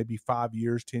zone, maybe 5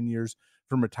 years, 10 years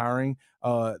from retiring,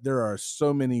 there are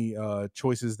so many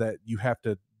choices that you have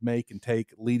to make and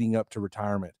take leading up to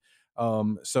retirement.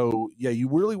 So yeah, you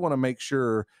really want to make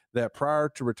sure that prior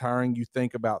to retiring, you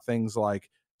think about things like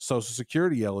Social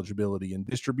Security eligibility and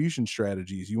distribution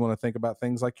strategies. You want to think about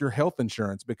things like your health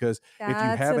insurance, because if you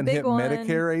That's a haven't big hit one.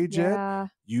 Medicare age yet, Yeah.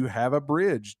 you have a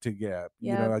bridge to gap,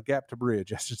 Yep. a gap to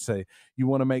bridge, I should say. You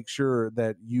want to make sure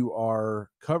that you are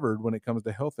covered when it comes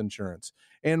to health insurance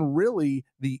and really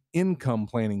the income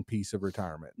planning piece of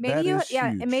retirement. Maybe That you, is yeah,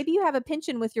 huge. and maybe you have a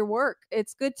pension with your work.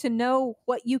 It's good to know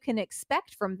what you can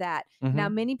expect from that. Now,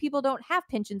 Mhm. many people don't have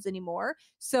pensions anymore.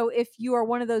 So if you are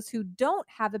one of those who don't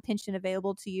have a pension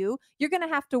available to you, you're going to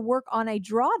have to work on a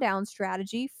drawdown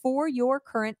strategy for your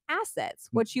current assets,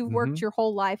 what you've worked Mhm. your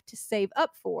whole life to save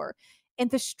up for. And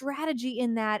the strategy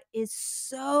in that is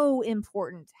so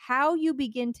important. How you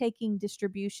begin taking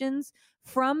distributions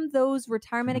from those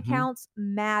retirement Mhm. accounts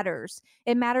matters.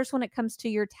 It matters when it comes to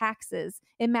your taxes.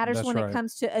 It matters That's when it right.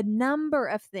 comes to a number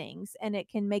of things, and it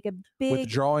can make a big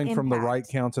Withdrawing from the right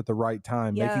impact. counts at the right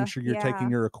time, making Yeah, sure you're taking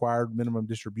yeah. your required minimum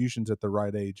distributions at the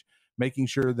right age, making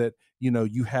sure that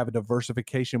you have a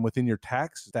diversification within your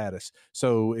tax status.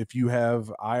 So if you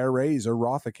have IRAs or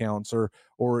Roth accounts or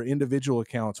individual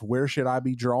accounts, where should I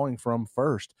be drawing from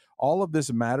first? All of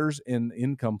this matters in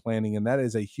income planning, and that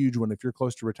is a huge one. If you're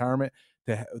close to retirement,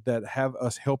 that have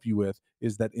us help you with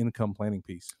is that income planning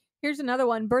piece. Here's another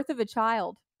one, birth of a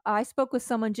child. I spoke with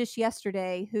someone just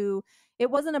yesterday who it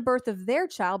wasn't a birth of their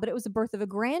child, but it was a birth of a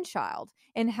grandchild,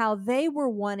 and how they were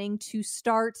wanting to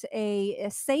start a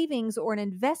savings or an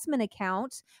investment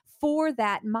account for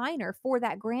that minor, for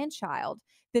that grandchild,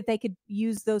 that they could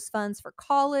use those funds for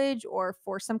college or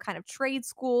for some kind of trade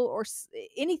school or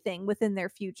anything within their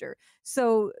future.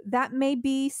 So that may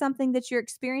be something that you're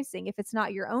experiencing. If it's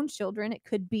not your own children, it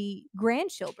could be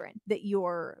grandchildren that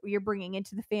you're bringing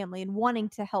into the family and wanting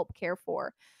to help care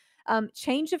for.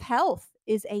 Change of health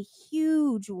is a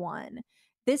huge one.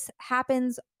 This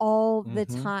happens all the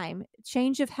Mhm. time.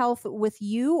 Change of health with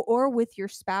you or with your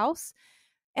spouse.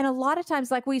 And a lot of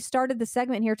times, like we started the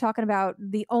segment here talking about,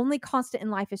 the only constant in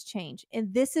life is change.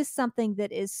 And this is something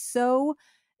that is so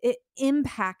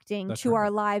impacting That's to our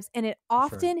right. lives. And it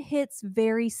That's right. often hits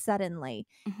very suddenly.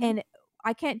 Mhm. And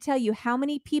I can't tell you how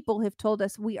many people have told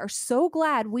us, we are so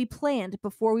glad we planned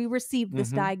before we received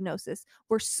this Mhm. diagnosis.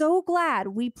 We're so glad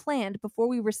we planned before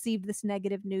we received this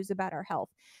negative news about our health.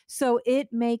 So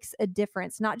it makes a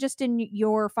difference, not just in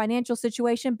your financial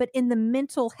situation, but in the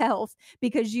mental health,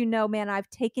 because man,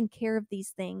 I've taken care of these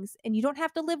things and you don't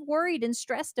have to live worried and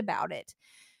stressed about it.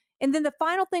 And then the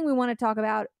final thing we want to talk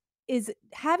about is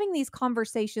having these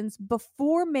conversations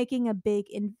before making a big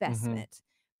Mhm. investment,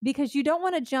 because you don't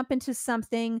want to jump into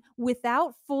something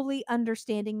without fully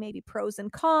understanding maybe pros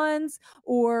and cons,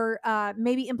 or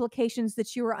maybe implications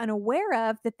that you are unaware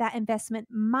of that investment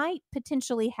might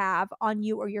potentially have on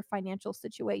you or your financial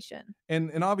situation.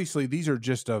 And obviously these are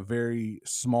just a very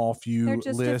small They're few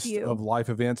just a list few. of life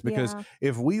events, because Yeah.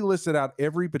 if we listed out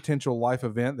every potential life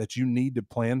event that you need to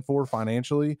plan for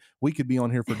financially, we could be on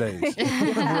here for days.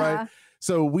 Right? Yeah.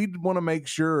 So we want to make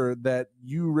sure that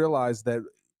you realize that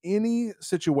any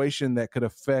situation that could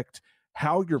affect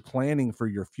how you're planning for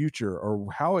your future or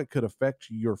how it could affect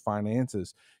your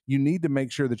finances, you need to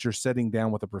make sure that you're sitting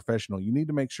down with a professional. You need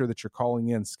to make sure that you're calling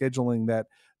in, scheduling that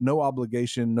no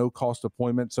obligation, no cost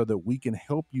appointment, so that we can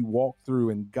help you walk through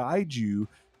and guide you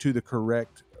to the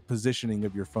correct positioning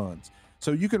of your funds.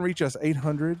 So you can reach us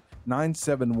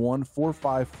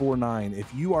 800-971-4549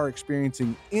 if you are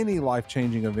experiencing any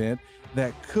life-changing event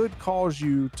that could cause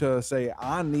you to say,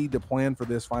 I need to plan for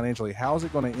this financially. How's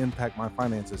it going to impact my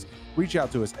finances? Reach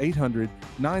out to us,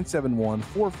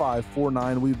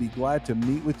 800-971-4549. We'd be glad to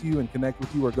meet with you and connect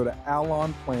with you, or go to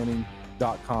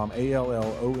allonplanning.com,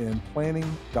 ALLON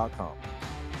planning.com.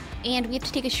 And we have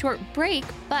to take a short break,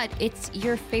 but it's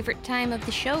your favorite time of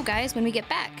the show, guys, when we get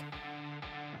back.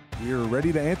 We're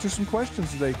ready to answer some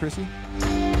questions today, Chrissy.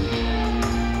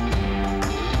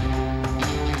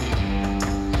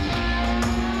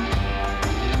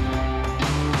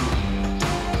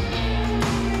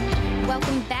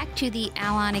 Welcome back to the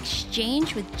Allon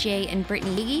Exchange with Jay and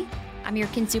Brittany Hagee. I'm your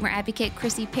consumer advocate,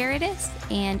 Chrissy Paradis,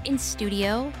 and in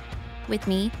studio with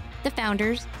me, the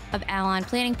founders of Allon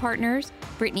Planning Partners,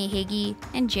 Brittany Hagee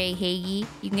and Jay Hagee.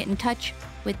 You can get in touch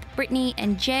with Brittany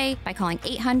and Jay by calling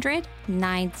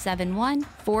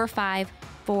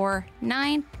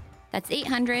 800-971-4549. That's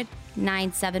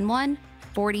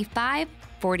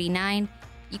 800-971-4549.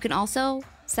 You can also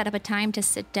set up a time to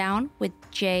sit down with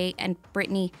Jay and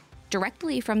Brittany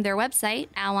directly from their website,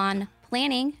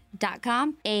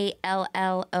 allonplanning.com,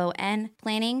 ALLON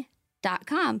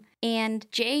planning.com.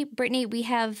 And Jay, Brittany, we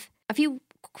have a few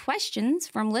questions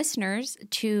from listeners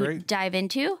to dive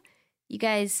into. You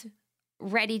guys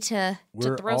ready to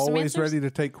We're throw some always answers? ready to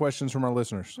take questions from our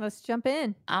listeners. Let's jump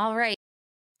in. All right.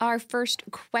 Our first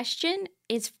question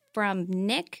is from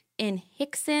Nick in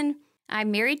Hickson.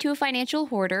 I'm married to a financial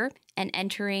hoarder and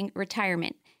entering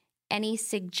retirement. Any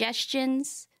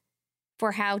suggestions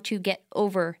for how to get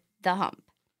over the hump?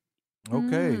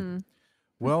 Okay.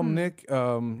 Well, Mhm. Nick,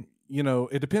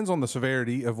 it depends on the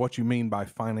severity of what you mean by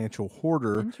financial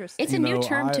hoarder. Interesting. It's a new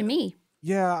term to me.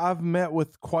 Yeah, I've met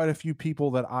with quite a few people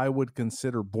that I would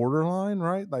consider borderline,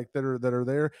 right? Like that are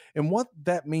there. And what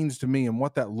that means to me and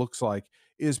what that looks like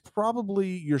is probably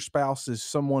your spouse is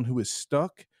someone who is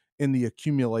stuck in the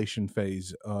accumulation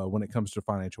phase when it comes to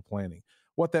financial planning.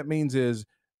 What that means is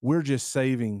we're just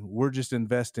saving, we're just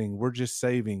investing, we're just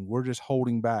saving, we're just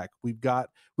holding back. We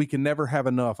can never have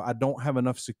enough. I don't have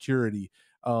enough security.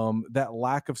 That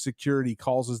lack of security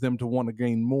causes them to want to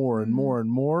gain more and more and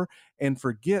more, and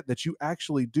forget that you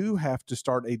actually do have to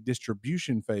start a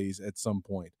distribution phase at some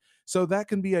point. So that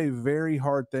can be a very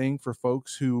hard thing for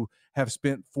folks who have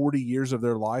spent 40 years of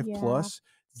their life plus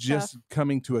just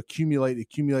coming to accumulate,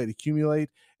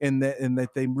 and that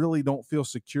they really don't feel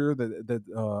secure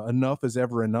that enough is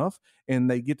ever enough, and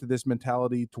they get to this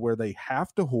mentality to where they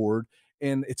have to hoard,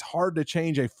 and it's hard to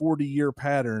change a 40-year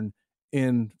pattern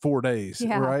in 4 days,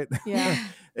 right? Yeah.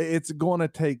 It's going to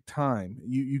take time.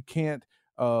 You can't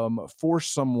force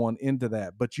someone into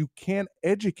that, but you can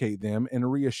educate them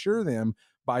and reassure them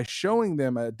by showing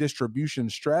them a distribution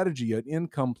strategy, an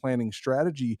income planning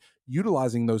strategy,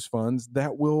 utilizing those funds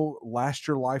that will last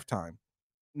your lifetime.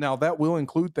 Now, that will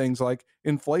include things like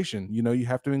inflation. You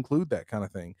have to include that kind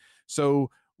of thing. So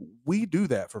we do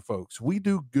that for folks. We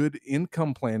do good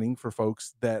income planning for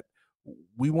folks that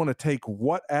we want to take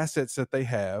what assets that they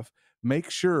have, make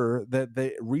sure that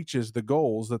they reaches the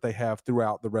goals that they have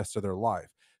throughout the rest of their life.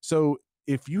 So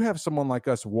if you have someone like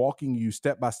us walking you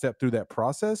step by step through that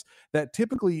process, that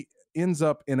typically ends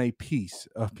up in a peace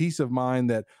of mind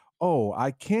that, oh,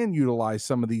 I can utilize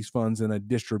some of these funds in a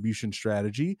distribution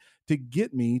strategy to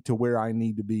get me to where I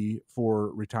need to be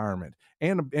for retirement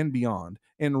and beyond.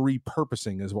 And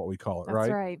repurposing is what we call it, That's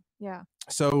right? right. Yeah.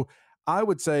 So I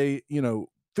would say,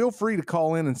 feel free to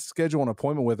call in and schedule an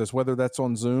appointment with us, whether that's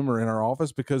on Zoom or in our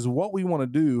office, because what we want to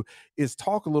do is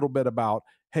talk a little bit about,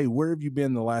 hey, where have you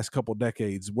been the last couple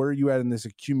decades? Where are you at in this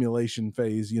accumulation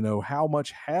phase? How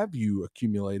much have you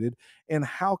accumulated, and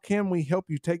how can we help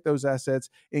you take those assets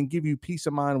and give you peace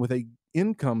of mind with a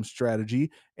income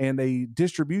strategy and a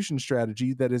distribution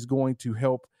strategy that is going to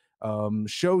help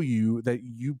show you that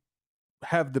you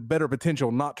have the better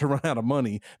potential not to run out of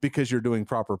money because you're doing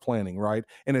proper planning, right?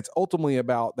 And it's ultimately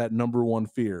about that number one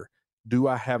fear. Do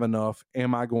I have enough?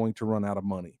 Am I going to run out of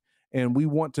money? And we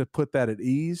want to put that at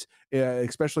ease,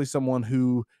 especially someone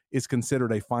who is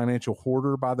considered a financial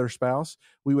hoarder by their spouse.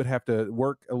 We would have to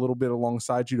work a little bit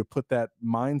alongside you to put that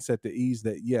mindset to ease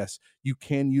that, yes, you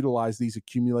can utilize these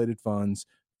accumulated funds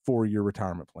for your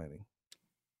retirement planning.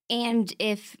 And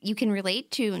if you can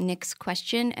relate to Nick's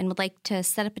question and would like to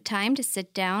set up a time to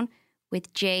sit down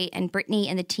with Jay and Brittany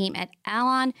and the team at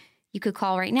Allon, you could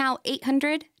call right now,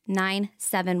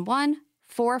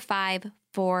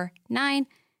 800-971-4549.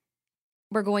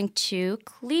 We're going to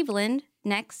Cleveland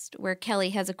next, where Kelly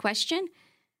has a question.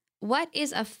 What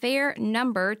is a fair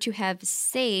number to have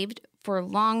saved for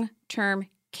long-term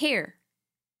care?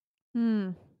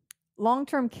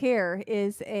 Long-term care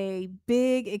is a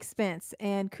big expense,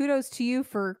 and kudos to you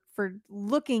for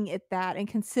looking at that and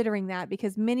considering that,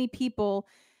 because many people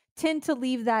tend to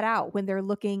leave that out when they're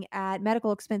looking at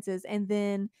medical expenses, and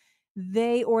then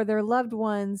they or their loved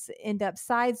ones end up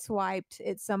sideswiped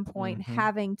at some point,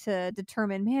 having to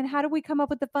determine, man, how do we come up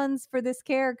with the funds for this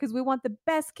care? Because we want the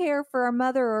best care for our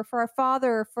mother or for our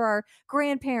father or for our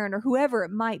grandparent or whoever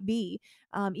it might be.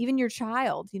 Even your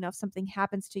child, if something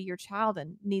happens to your child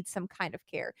and needs some kind of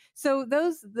care. So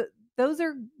those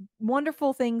are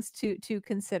wonderful things to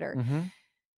consider.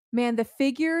 Man, the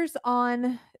figures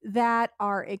on that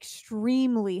are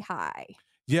extremely high.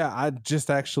 Yeah, I just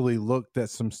actually looked at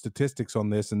some statistics on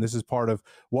this, and this is part of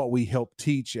what we help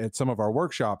teach at some of our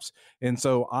workshops. And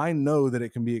so I know that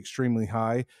it can be extremely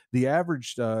high. The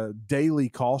average daily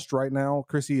cost right now,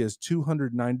 Chrissy, is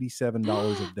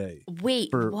 $297 a day.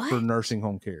 Wait, for what? nursing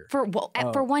home care. For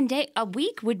 1 day? A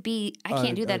week would be, I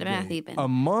can't do that math even. A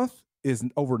month is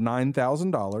over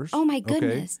 $9,000. Oh my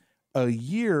goodness. Okay? A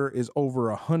year is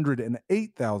over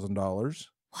 $108,000.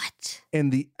 What?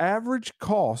 And the average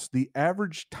cost, the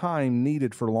average time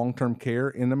needed for long-term care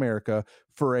in America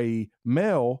for a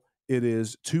male it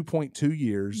is 2.2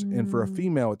 years. And for a Mm.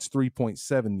 female, it's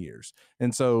 3.7 years.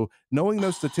 And so knowing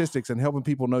those statistics and helping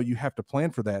people know you have to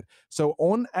plan for that. So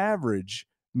on average,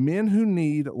 men who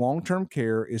need long-term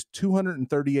care is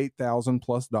 $238,000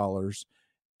 plus dollars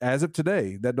as of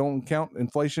today. That don't count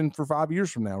inflation for 5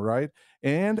 years from now, right?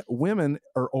 And women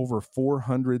are over I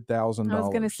was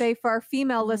going to say $400,000. for our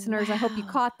female listeners, I hope you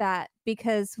Wow. caught that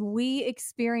because we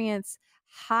experience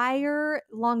higher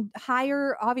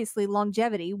obviously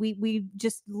longevity. We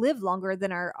just live longer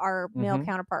than our male Mm-hmm.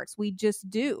 counterparts. We just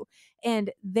do.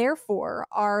 And therefore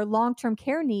our long-term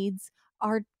care needs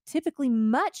are typically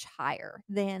much higher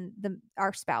than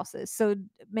our spouses. So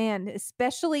man,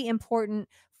 especially important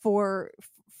for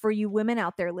for you women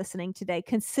out there listening today,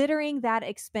 considering that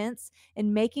expense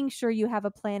and making sure you have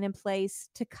a plan in place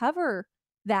to cover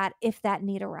that if that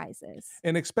need arises.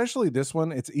 And especially this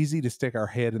one, it's easy to stick our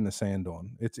head in the sand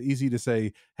on. It's easy to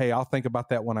say, hey, I'll think about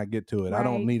that when I get to it. I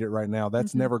don't Right. need it right now.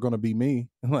 That's Mhm. never going to be me.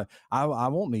 I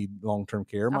won't need long-term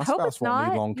care. I My hope spouse it's won't need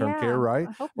not. long-term care, Yeah, right?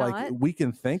 I hope Like not. we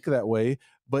can think that way,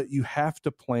 but you have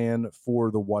to plan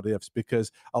for the what ifs,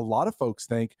 because a lot of folks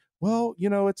think, well,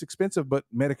 it's expensive, but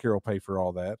Medicare will pay for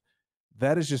all that.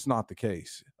 That is just not the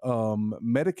case.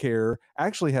 Medicare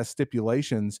actually has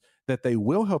stipulations that they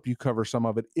will help you cover some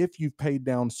of it if you've paid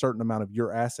down a certain amount of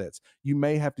your assets. You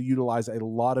may have to utilize a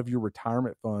lot of your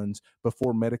retirement funds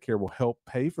before Medicare will help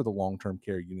pay for the long-term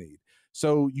care you need.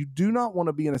 So you do not want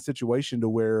to be in a situation to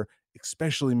where,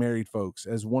 especially married folks,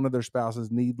 as one of their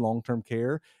spouses need long-term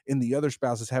care and the other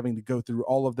spouse is having to go through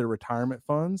all of their retirement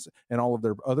funds and all of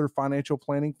their other financial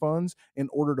planning funds in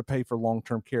order to pay for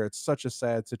long-term care. It's such a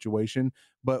sad situation,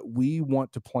 but we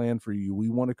want to plan for you. We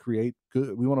want to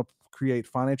create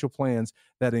financial plans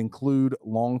that include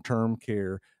long-term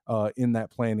care in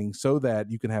that planning, so that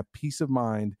you can have peace of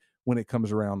mind when it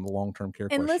comes around the long-term care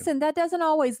And question. listen, that doesn't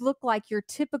always look like your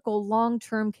typical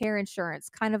long-term care insurance,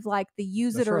 kind of like the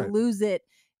use it That's or right. lose it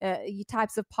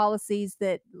types of policies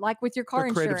that, like with your They're car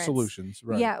creative insurance. solutions,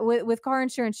 right? Yeah, with car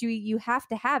insurance, you have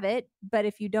to have it, but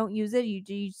if you don't use it,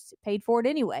 you paid for it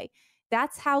anyway.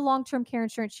 That's how long-term care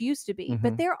insurance used to be.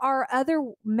 But Mhm. there are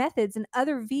other methods and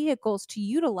other vehicles to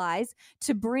utilize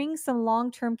to bring some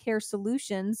long-term care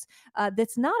solutions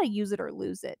that's not a use it or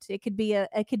lose it. It could be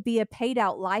a paid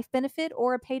out life benefit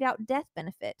or a paid out death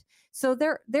benefit. So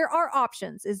there are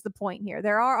options is the point here.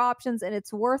 There are options, and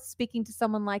it's worth speaking to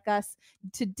someone like us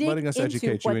to dig Letting us into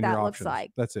educate you what in your that looks options.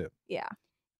 like. That's it. Yeah.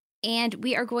 And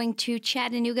we are going to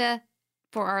Chattanooga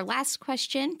for our last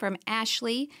question from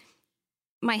Ashley.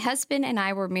 My husband and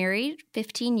I were married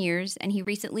 15 years, and he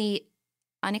recently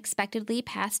unexpectedly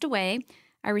passed away.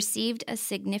 I received a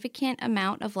significant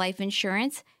amount of life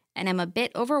insurance, and I'm a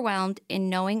bit overwhelmed in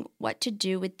knowing what to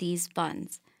do with these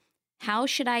funds. How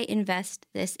should I invest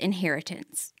this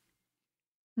inheritance?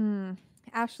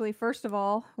 Ashley, first of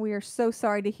all, we are so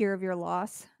sorry to hear of your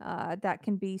loss. That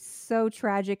can be so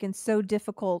tragic and so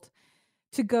difficult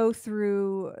to go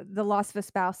through the loss of a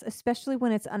spouse, especially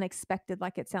when it's unexpected,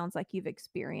 like it sounds like you've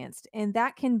experienced. And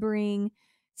that can bring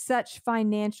such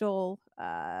financial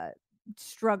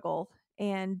struggle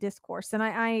and discourse. And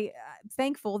I'm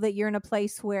thankful that you're in a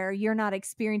place where you're not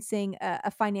experiencing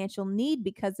a financial need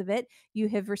because of it. You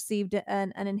have received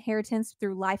an inheritance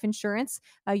through life insurance.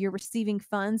 You're receiving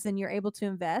funds and you're able to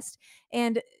invest.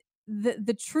 And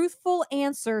the truthful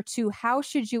answer to how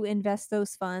should you invest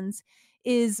those funds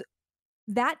is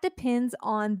that depends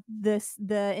on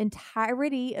the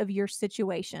entirety of your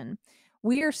situation.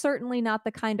 We are certainly not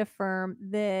the kind of firm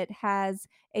that has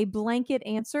a blanket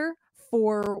answer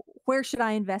for where should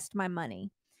I invest my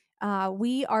money.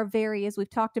 We are very, as we've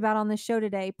talked about on the show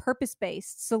today,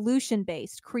 purpose-based,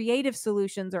 solution-based, creative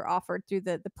solutions are offered through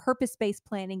the purpose-based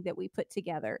planning that we put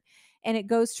together. And it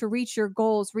goes to reach your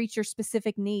goals, reach your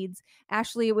specific needs.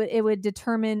 Actually, it would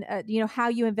determine, how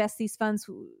you invest these funds.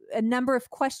 A number of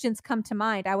questions come to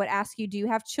mind. I would ask you, do you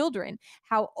have children?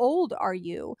 How old are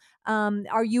you?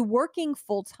 Are you working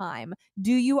full time?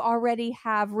 Do you already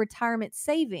have retirement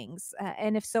savings?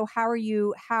 And if so, how are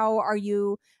you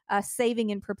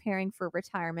saving and preparing for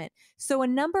retirement? So a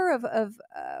number of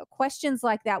questions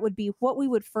like that would be what we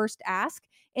would first ask.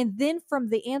 And then from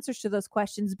the answers to those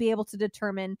questions, be able to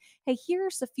determine, hey,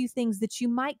 here's a few things that you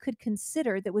might could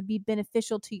consider that would be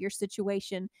beneficial to your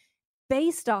situation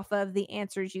based off of the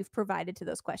answers you've provided to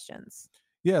those questions.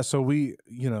 Yeah, so we,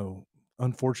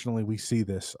 unfortunately, we see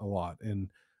this a lot, and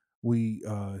we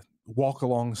walk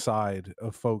alongside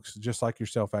of folks just like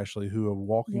yourself, Ashley, who are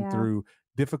walking Yeah, through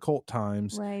difficult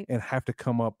times right. and have to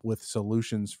come up with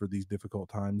solutions for these difficult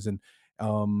times. And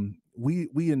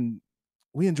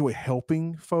we enjoy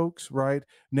helping folks, right?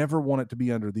 Never want it to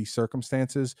be under these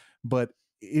circumstances, but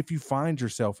if you find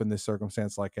yourself in this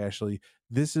circumstance like Ashley,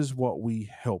 this is what we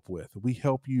help with. We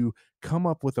help you come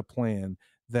up with a plan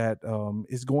that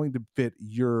is going to fit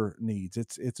your needs.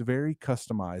 It's very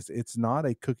customized. It's not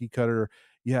a cookie cutter.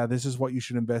 Yeah, this is what you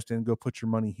should invest in. Go put your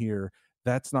money here.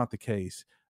 That's not the case.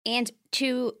 And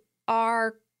to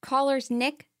our callers,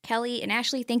 Nick, Kelly, and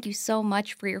Ashley, thank you so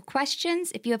much for your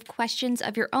questions. If you have questions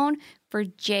of your own for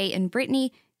Jay and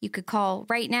Brittany, you could call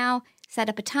right now, set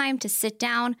up a time to sit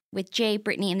down with Jay,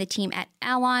 Brittany, and the team at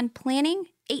Allon Planning,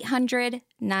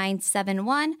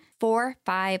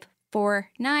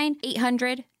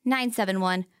 800-971-4549,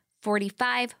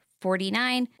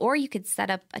 800-971-4549, or you could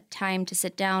set up a time to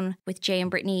sit down with Jay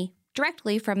and Brittany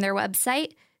directly from their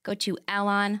website. Go to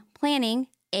Allon Planning,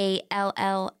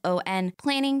 ALLON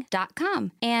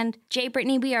planning.com. And Jay,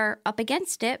 Brittany, we are up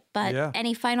against it, but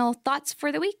any final thoughts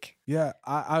for the week? Yeah,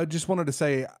 I just wanted to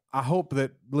say, I hope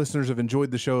that listeners have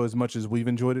enjoyed the show as much as we've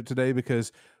enjoyed it today,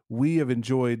 because we have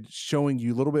enjoyed showing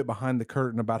you a little bit behind the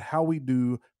curtain about how we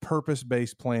do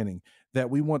purpose-based planning, that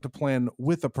we want to plan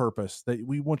with a purpose, that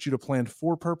we want you to plan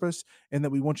for purpose, and that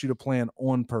we want you to plan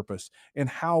on purpose, and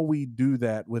how we do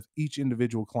that with each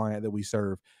individual client that we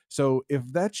serve. So if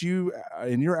that's you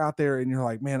and you're out there and you're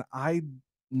like, man, I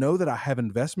know that I have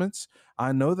investments.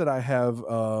 I know that I have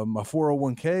a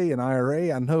 401k and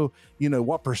IRA. I know,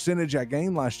 what percentage I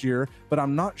gained last year, but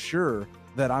I'm not sure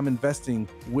that I'm investing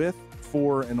with,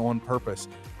 for, and on purpose.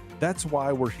 That's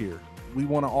why we're here. We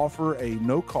want to offer a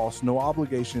no cost, no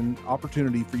obligation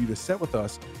opportunity for you to sit with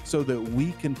us so that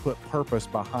we can put purpose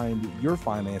behind your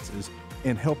finances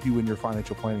and help you in your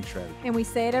financial planning strategy. And we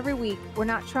say it every week. We're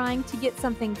not trying to get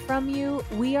something from you.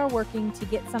 We are working to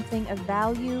get something of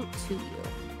value to you.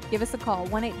 Give us a call,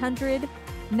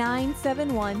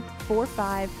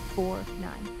 1-800-971-4549.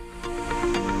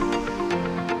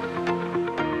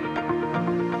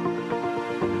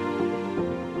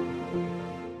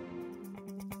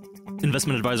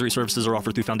 Investment advisory services are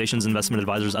offered through Foundations Investment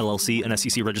Advisors, LLC, an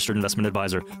SEC-registered investment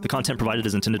advisor. The content provided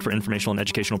is intended for informational and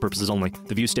educational purposes only.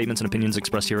 The views, statements, and opinions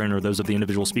expressed herein are those of the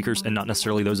individual speakers and not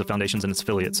necessarily those of Foundations and its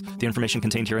affiliates. The information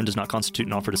contained herein does not constitute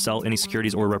an offer to sell any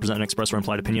securities or represent an express or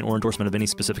implied opinion or endorsement of any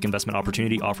specific investment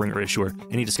opportunity, offering, or issuer.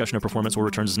 Any discussion of performance or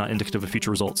returns is not indicative of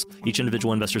future results. Each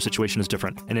individual investor situation is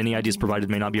different, and any ideas provided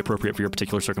may not be appropriate for your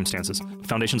particular circumstances.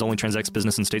 Foundations only transacts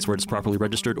business in states where it is properly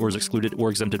registered or is excluded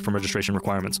or exempted from registration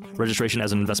requirements. Registration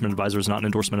as an investment advisor is not an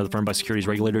endorsement of the firm by securities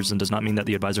regulators and does not mean that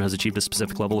the advisor has achieved a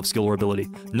specific level of skill or ability.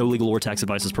 No legal or tax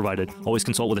advice is provided. Always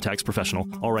consult with a tax professional.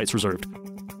 All rights reserved.